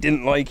reason we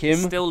didn't like him.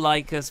 Still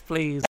like us,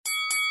 please.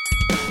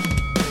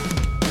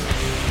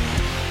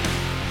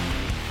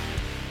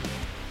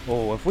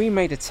 Oh, have we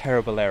made a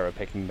terrible error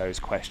picking those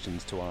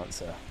questions to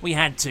answer? We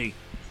had to.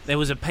 There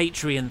was a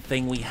Patreon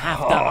thing. We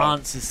have to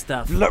answer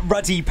stuff.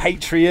 Ruddy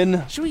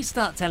Patreon. Should we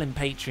start telling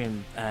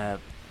Patreon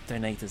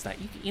donators that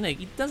you know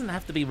it doesn't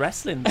have to be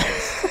wrestling?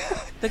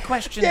 The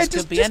questions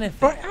could be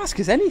anything. Ask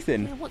us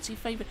anything. Yeah, what's your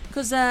favourite?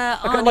 Because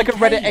like a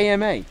Reddit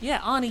AMA. Yeah,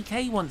 Arnie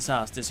K once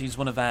asked us, who's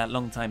one of our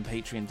long-time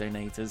Patreon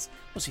donators,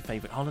 what's your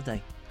favourite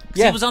holiday?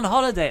 Yeah, he was on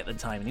holiday at the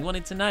time and he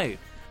wanted to know,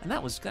 and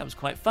that was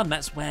quite fun.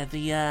 That's where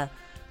the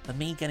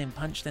me getting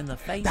punched in the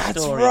face story.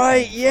 That's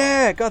right,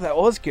 yeah. God, that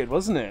was good,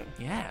 wasn't it?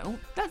 Yeah,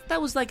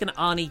 that was like an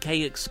Arnie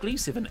K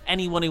exclusive, and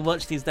anyone who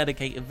watched his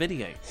dedicated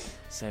video.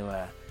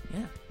 So,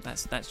 yeah,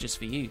 that's just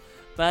for you.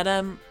 But,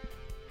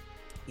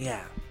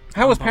 yeah.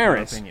 How was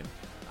Paris? Opinion.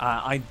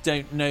 I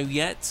don't know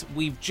yet.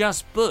 We've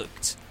just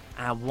booked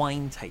our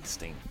wine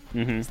tasting.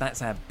 Mm-hmm. So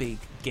that's our big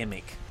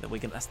gimmick.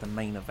 That's the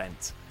main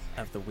event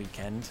of the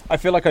weekend. I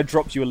feel like I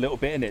dropped you a little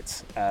bit in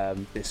it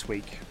this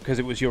week because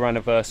it was your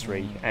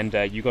anniversary and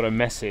you got a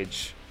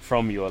message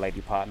from your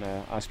lady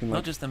partner asking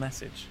not just a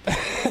message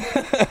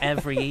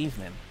every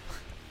evening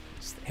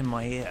just in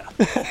my ear.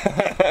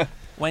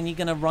 When are you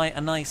going to write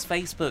a nice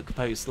Facebook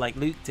post like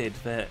Luke did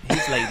for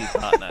his lady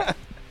partner?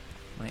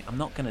 Mate, I'm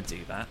not going to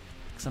do that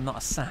because I'm not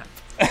a sap.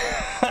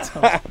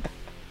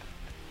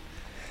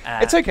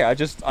 It's okay.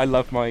 I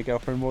love my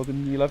girlfriend more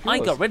than you love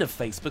yours. I got rid of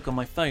Facebook on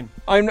my phone.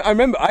 I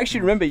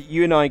actually remember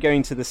you and I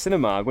going to the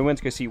cinema. We went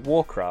to go see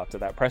Warcraft at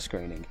that press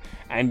screening,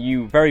 and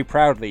you very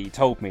proudly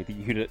told me that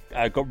you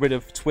had got rid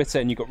of Twitter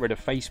and you got rid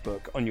of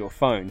Facebook on your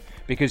phone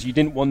because you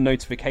didn't want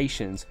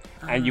notifications,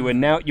 and you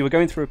were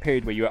going through a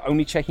period where you were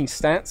only checking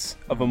stats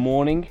of a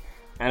morning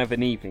and of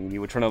an evening. And you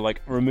were trying to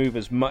like remove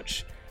as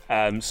much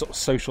sort of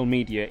social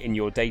media in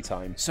your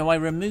daytime. So I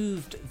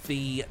removed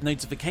the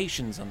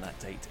notifications on that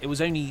date. It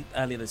was only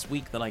earlier this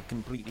week that I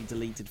completely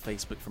deleted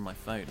Facebook from my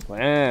phone.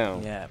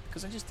 Wow. Yeah,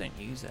 because I just don't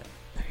use it.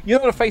 You're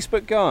not a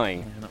Facebook guy.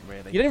 Yeah, not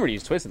really. You didn't really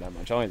use Twitter that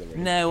much either, really.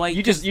 No,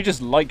 you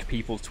just like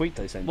people's tweets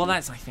they send you. Well,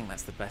 I think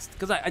that's the best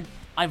because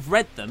I've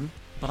read them,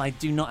 but I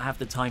do not have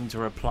the time to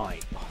reply.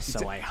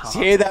 So I heart.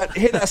 Hear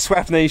that,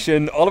 Swaff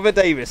Nation? Oliver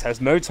Davis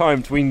has no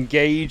time to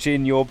engage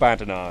in your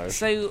badinage.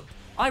 So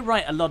I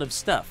write a lot of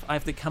stuff. I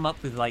have to come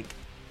up with like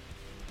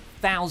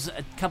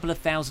a couple of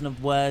thousand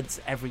of words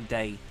every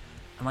day,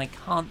 and I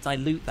can't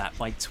dilute that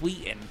by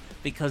tweeting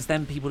because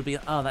then people will be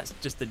like, oh, that's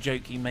just the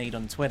joke you made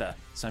on Twitter.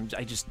 So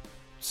I just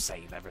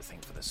save everything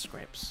for the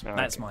scripts. Oh,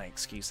 that's my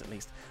excuse, at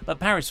least. But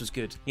Paris was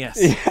good. Yes.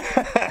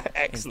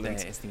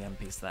 Excellent. It's the end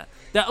piece of that.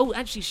 Oh,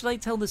 actually, should I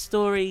tell the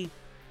story?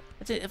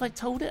 Have I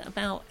told it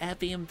about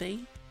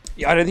Airbnb?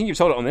 Yeah, I don't think you've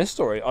told it on this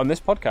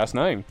podcast,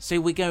 no. So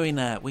we're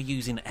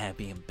using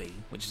Airbnb,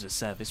 which is a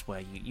service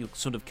where you're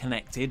sort of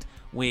connected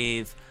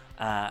with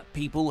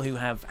people who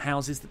have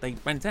houses that they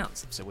rent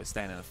out. So we're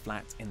staying in a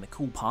flat in the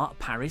cool part of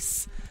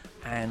Paris,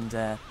 and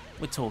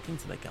we're talking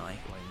to the guy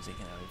who owns it,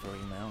 over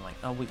email, like,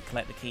 oh, we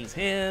collect the keys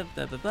here,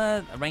 blah, blah,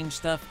 blah, arrange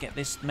stuff, get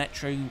this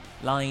metro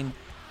line,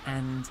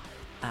 and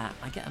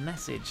I get a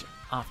message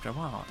after a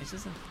while. It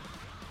says,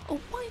 oh,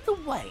 by the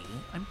way,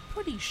 I'm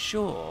pretty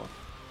sure,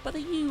 but are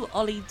you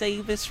Ollie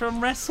Davis from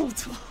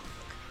WrestleTalk?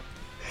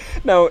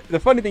 No, the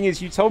funny thing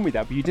is you told me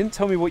that, but you didn't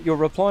tell me what your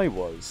reply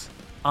was.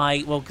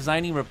 Because I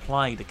only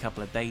replied a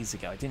couple of days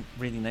ago. I didn't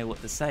really know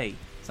what to say.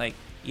 It's like,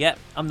 yep,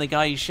 I'm the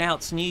guy who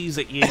shouts news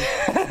at you.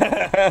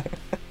 Are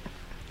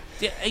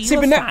you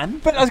a fan?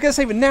 But I was going to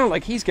say, but now,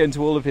 like, he's going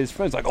to all of his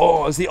friends, like,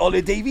 oh, it's the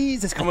Ollie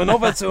Davies is coming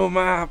over to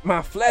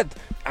my flat.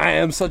 I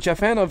am such a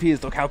fan of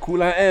his. Look how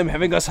cool I am,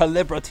 having a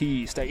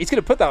celebrity stay. He's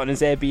going to put that on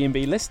his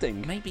Airbnb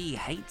listing. Maybe he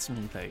hates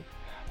me, though.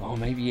 Oh,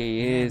 maybe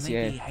he is,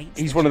 yeah.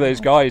 He's one of those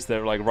guys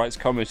that like writes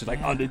comments just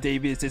like, Ollie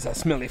Davies is a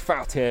smelly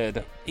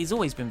fathead. He's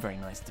always been very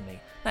nice to me.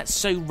 That's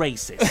so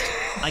racist.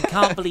 I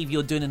can't believe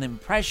you're doing an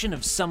impression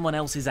of someone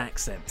else's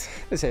accent.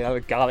 They say have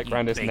a garlic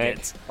around his neck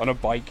on a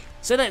bike.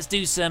 So let's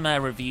do some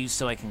reviews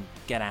so I can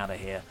get out of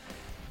here.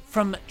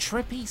 From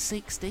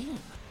Trippy16,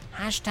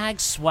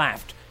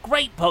 #Swaffed.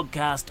 Great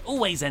podcast,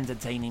 always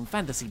entertaining.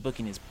 Fantasy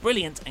booking is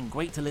brilliant and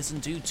great to listen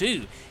to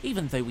too,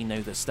 even though we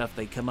know the stuff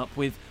they come up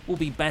with will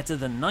be better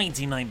than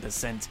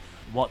 99%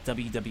 what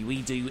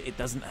WWE do. It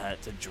doesn't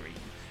hurt to dream.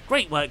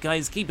 Great work,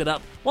 guys. Keep it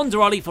up.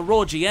 Wonder Ollie for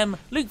Raw GM,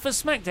 Luke for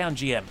SmackDown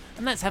GM,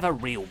 and let's have a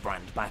real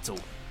brand battle.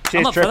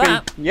 Cheers, I'm up for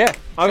that. Yeah,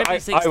 I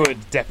Trippy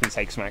would definitely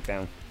take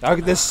SmackDown.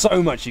 There's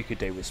so much you could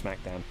do with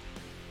SmackDown.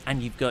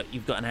 And you've got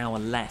an hour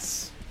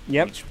less.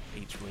 Yep.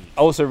 Each week.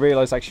 I also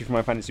realised, actually, for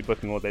my fantasy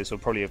booking orders, will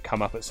probably have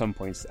come up at some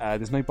points.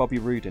 There's no Bobby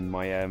Roode in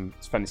my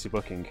fantasy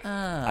booking.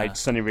 I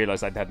suddenly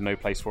realised I'd had no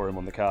place for him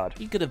on the card.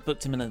 You could have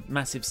booked him in a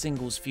massive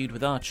singles feud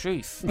with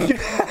R-Truth.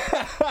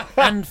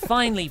 And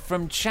finally,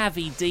 from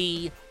Chavi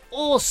D,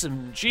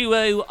 awesome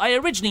duo. I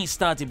originally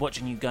started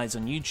watching you guys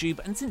on YouTube,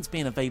 and since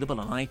being available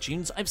on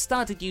iTunes, I've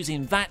started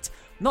using that.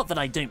 Not that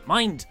I don't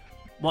mind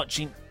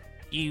watching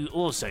you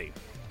also.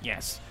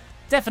 Yes.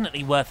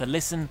 Definitely worth a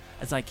listen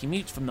as I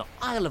commute from the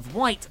Isle of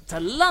Wight to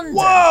London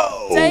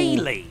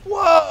daily.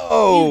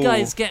 Whoa! You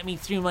guys get me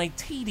through my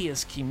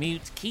tedious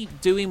commute. Keep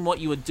doing what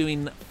you are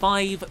doing.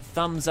 5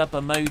 thumbs up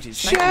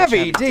emojis.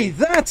 Chavi D,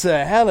 that's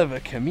a hell of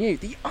a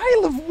commute. The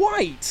Isle of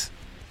Wight.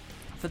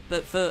 For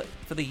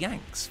the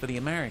Yanks, for the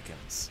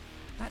Americans.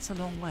 That's a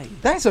long way.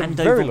 That's a and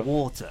very over long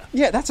water.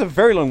 Yeah, that's a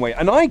very long way.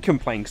 And I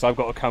complain because I've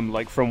got to come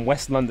from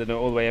West London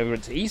all the way over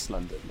to East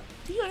London.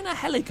 Do you own a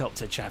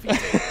helicopter, Chavi?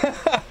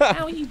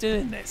 How are you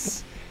doing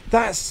this?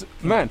 That's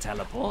man.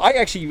 Teleport.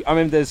 I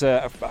remember there's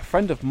a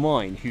friend of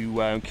mine who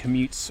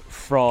commutes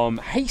from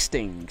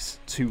Hastings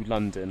to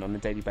London on a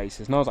daily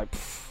basis, and I was like,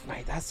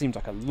 mate, that seems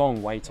like a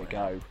long way to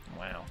go.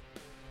 Wow.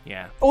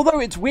 Yeah. Although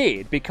it's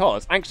weird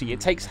because actually it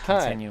takes her.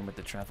 Continuing with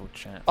the travel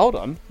chat. Hold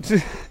on.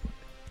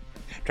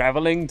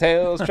 Travelling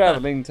tales.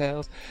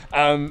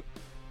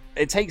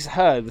 It takes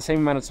her the same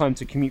amount of time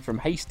to commute from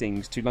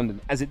Hastings to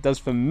London as it does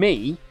for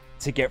me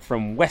to get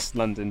from West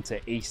London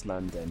to East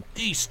London.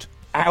 East.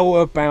 How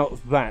about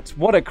that?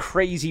 What a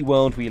crazy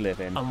world we live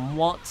in. And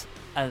what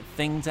a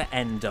thing to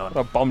end on.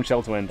 What a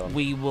bombshell to end on.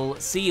 We will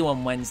see you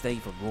on Wednesday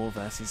for Raw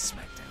vs.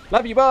 SmackDown.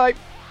 Love you, bye.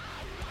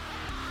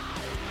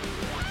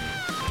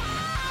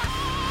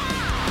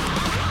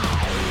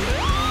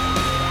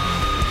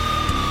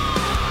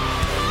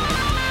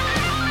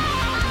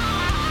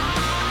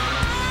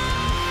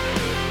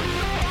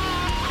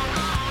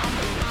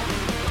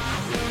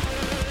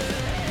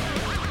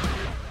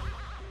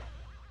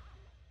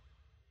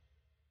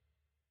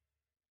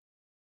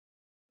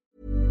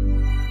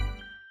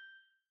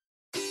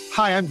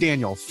 Hi, I'm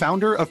Daniel,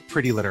 founder of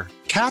Pretty Litter.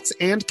 Cats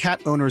and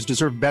cat owners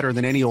deserve better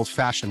than any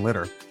old-fashioned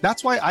litter.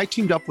 That's why I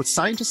teamed up with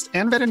scientists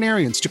and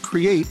veterinarians to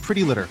create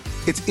Pretty Litter.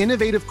 Its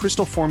innovative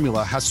crystal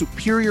formula has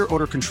superior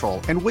odor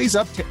control and weighs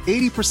up to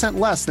 80%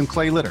 less than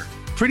clay litter.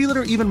 Pretty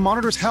Litter even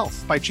monitors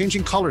health by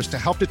changing colors to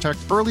help detect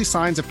early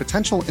signs of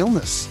potential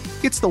illness.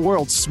 It's the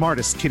world's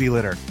smartest kitty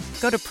litter.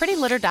 Go to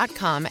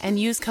prettylitter.com and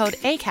use code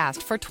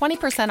ACAST for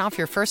 20% off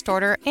your first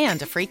order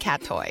and a free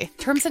cat toy.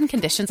 Terms and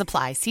conditions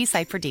apply. See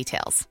site for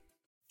details.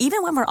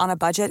 Even when we're on a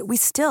budget, we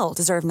still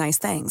deserve nice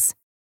things.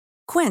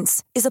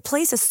 Quince is a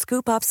place to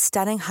scoop up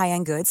stunning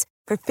high-end goods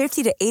for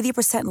 50 to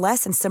 80%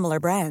 less than similar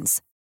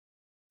brands.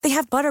 They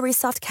have buttery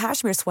soft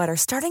cashmere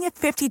sweaters starting at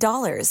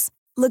 $50,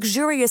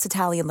 luxurious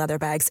Italian leather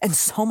bags, and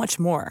so much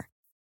more.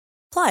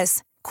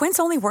 Plus, Quince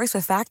only works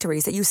with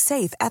factories that use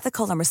safe,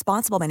 ethical, and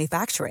responsible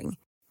manufacturing.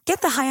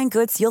 Get the high-end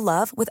goods you'll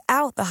love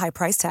without the high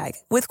price tag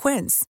with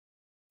Quince.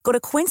 Go to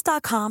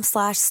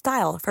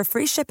quince.com/style for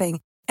free shipping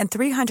and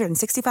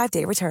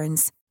 365-day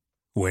returns.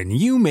 When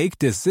you make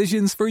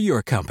decisions for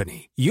your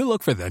company, you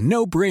look for the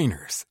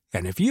no-brainers.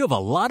 And if you have a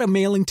lot of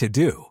mailing to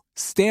do,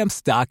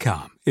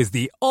 Stamps.com is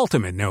the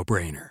ultimate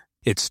no-brainer.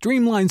 It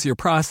streamlines your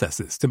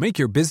processes to make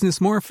your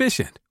business more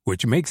efficient,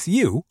 which makes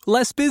you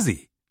less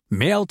busy.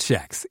 Mail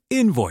checks,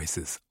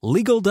 invoices,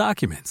 legal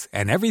documents,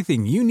 and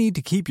everything you need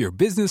to keep your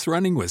business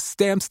running with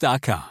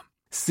Stamps.com.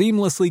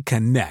 Seamlessly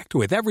connect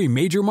with every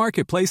major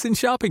marketplace and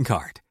shopping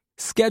cart.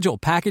 Schedule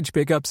package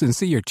pickups and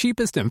see your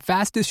cheapest and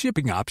fastest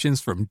shipping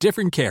options from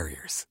different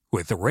carriers.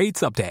 With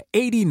rates up to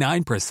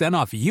 89%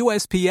 off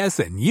USPS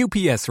and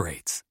UPS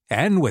rates.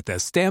 And with the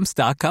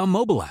Stamps.com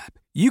mobile app,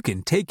 you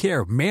can take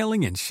care of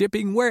mailing and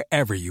shipping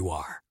wherever you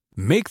are.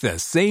 Make the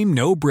same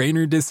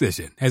no-brainer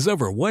decision as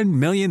over 1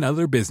 million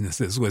other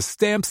businesses with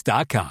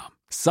Stamps.com.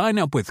 Sign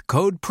up with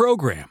code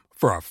PROGRAM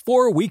for a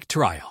 4-week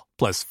trial,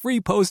 plus free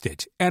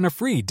postage and a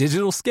free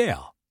digital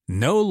scale.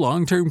 No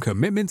long-term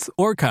commitments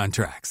or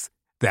contracts.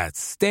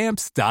 That's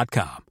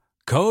Stamps.com.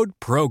 Code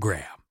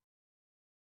PROGRAM.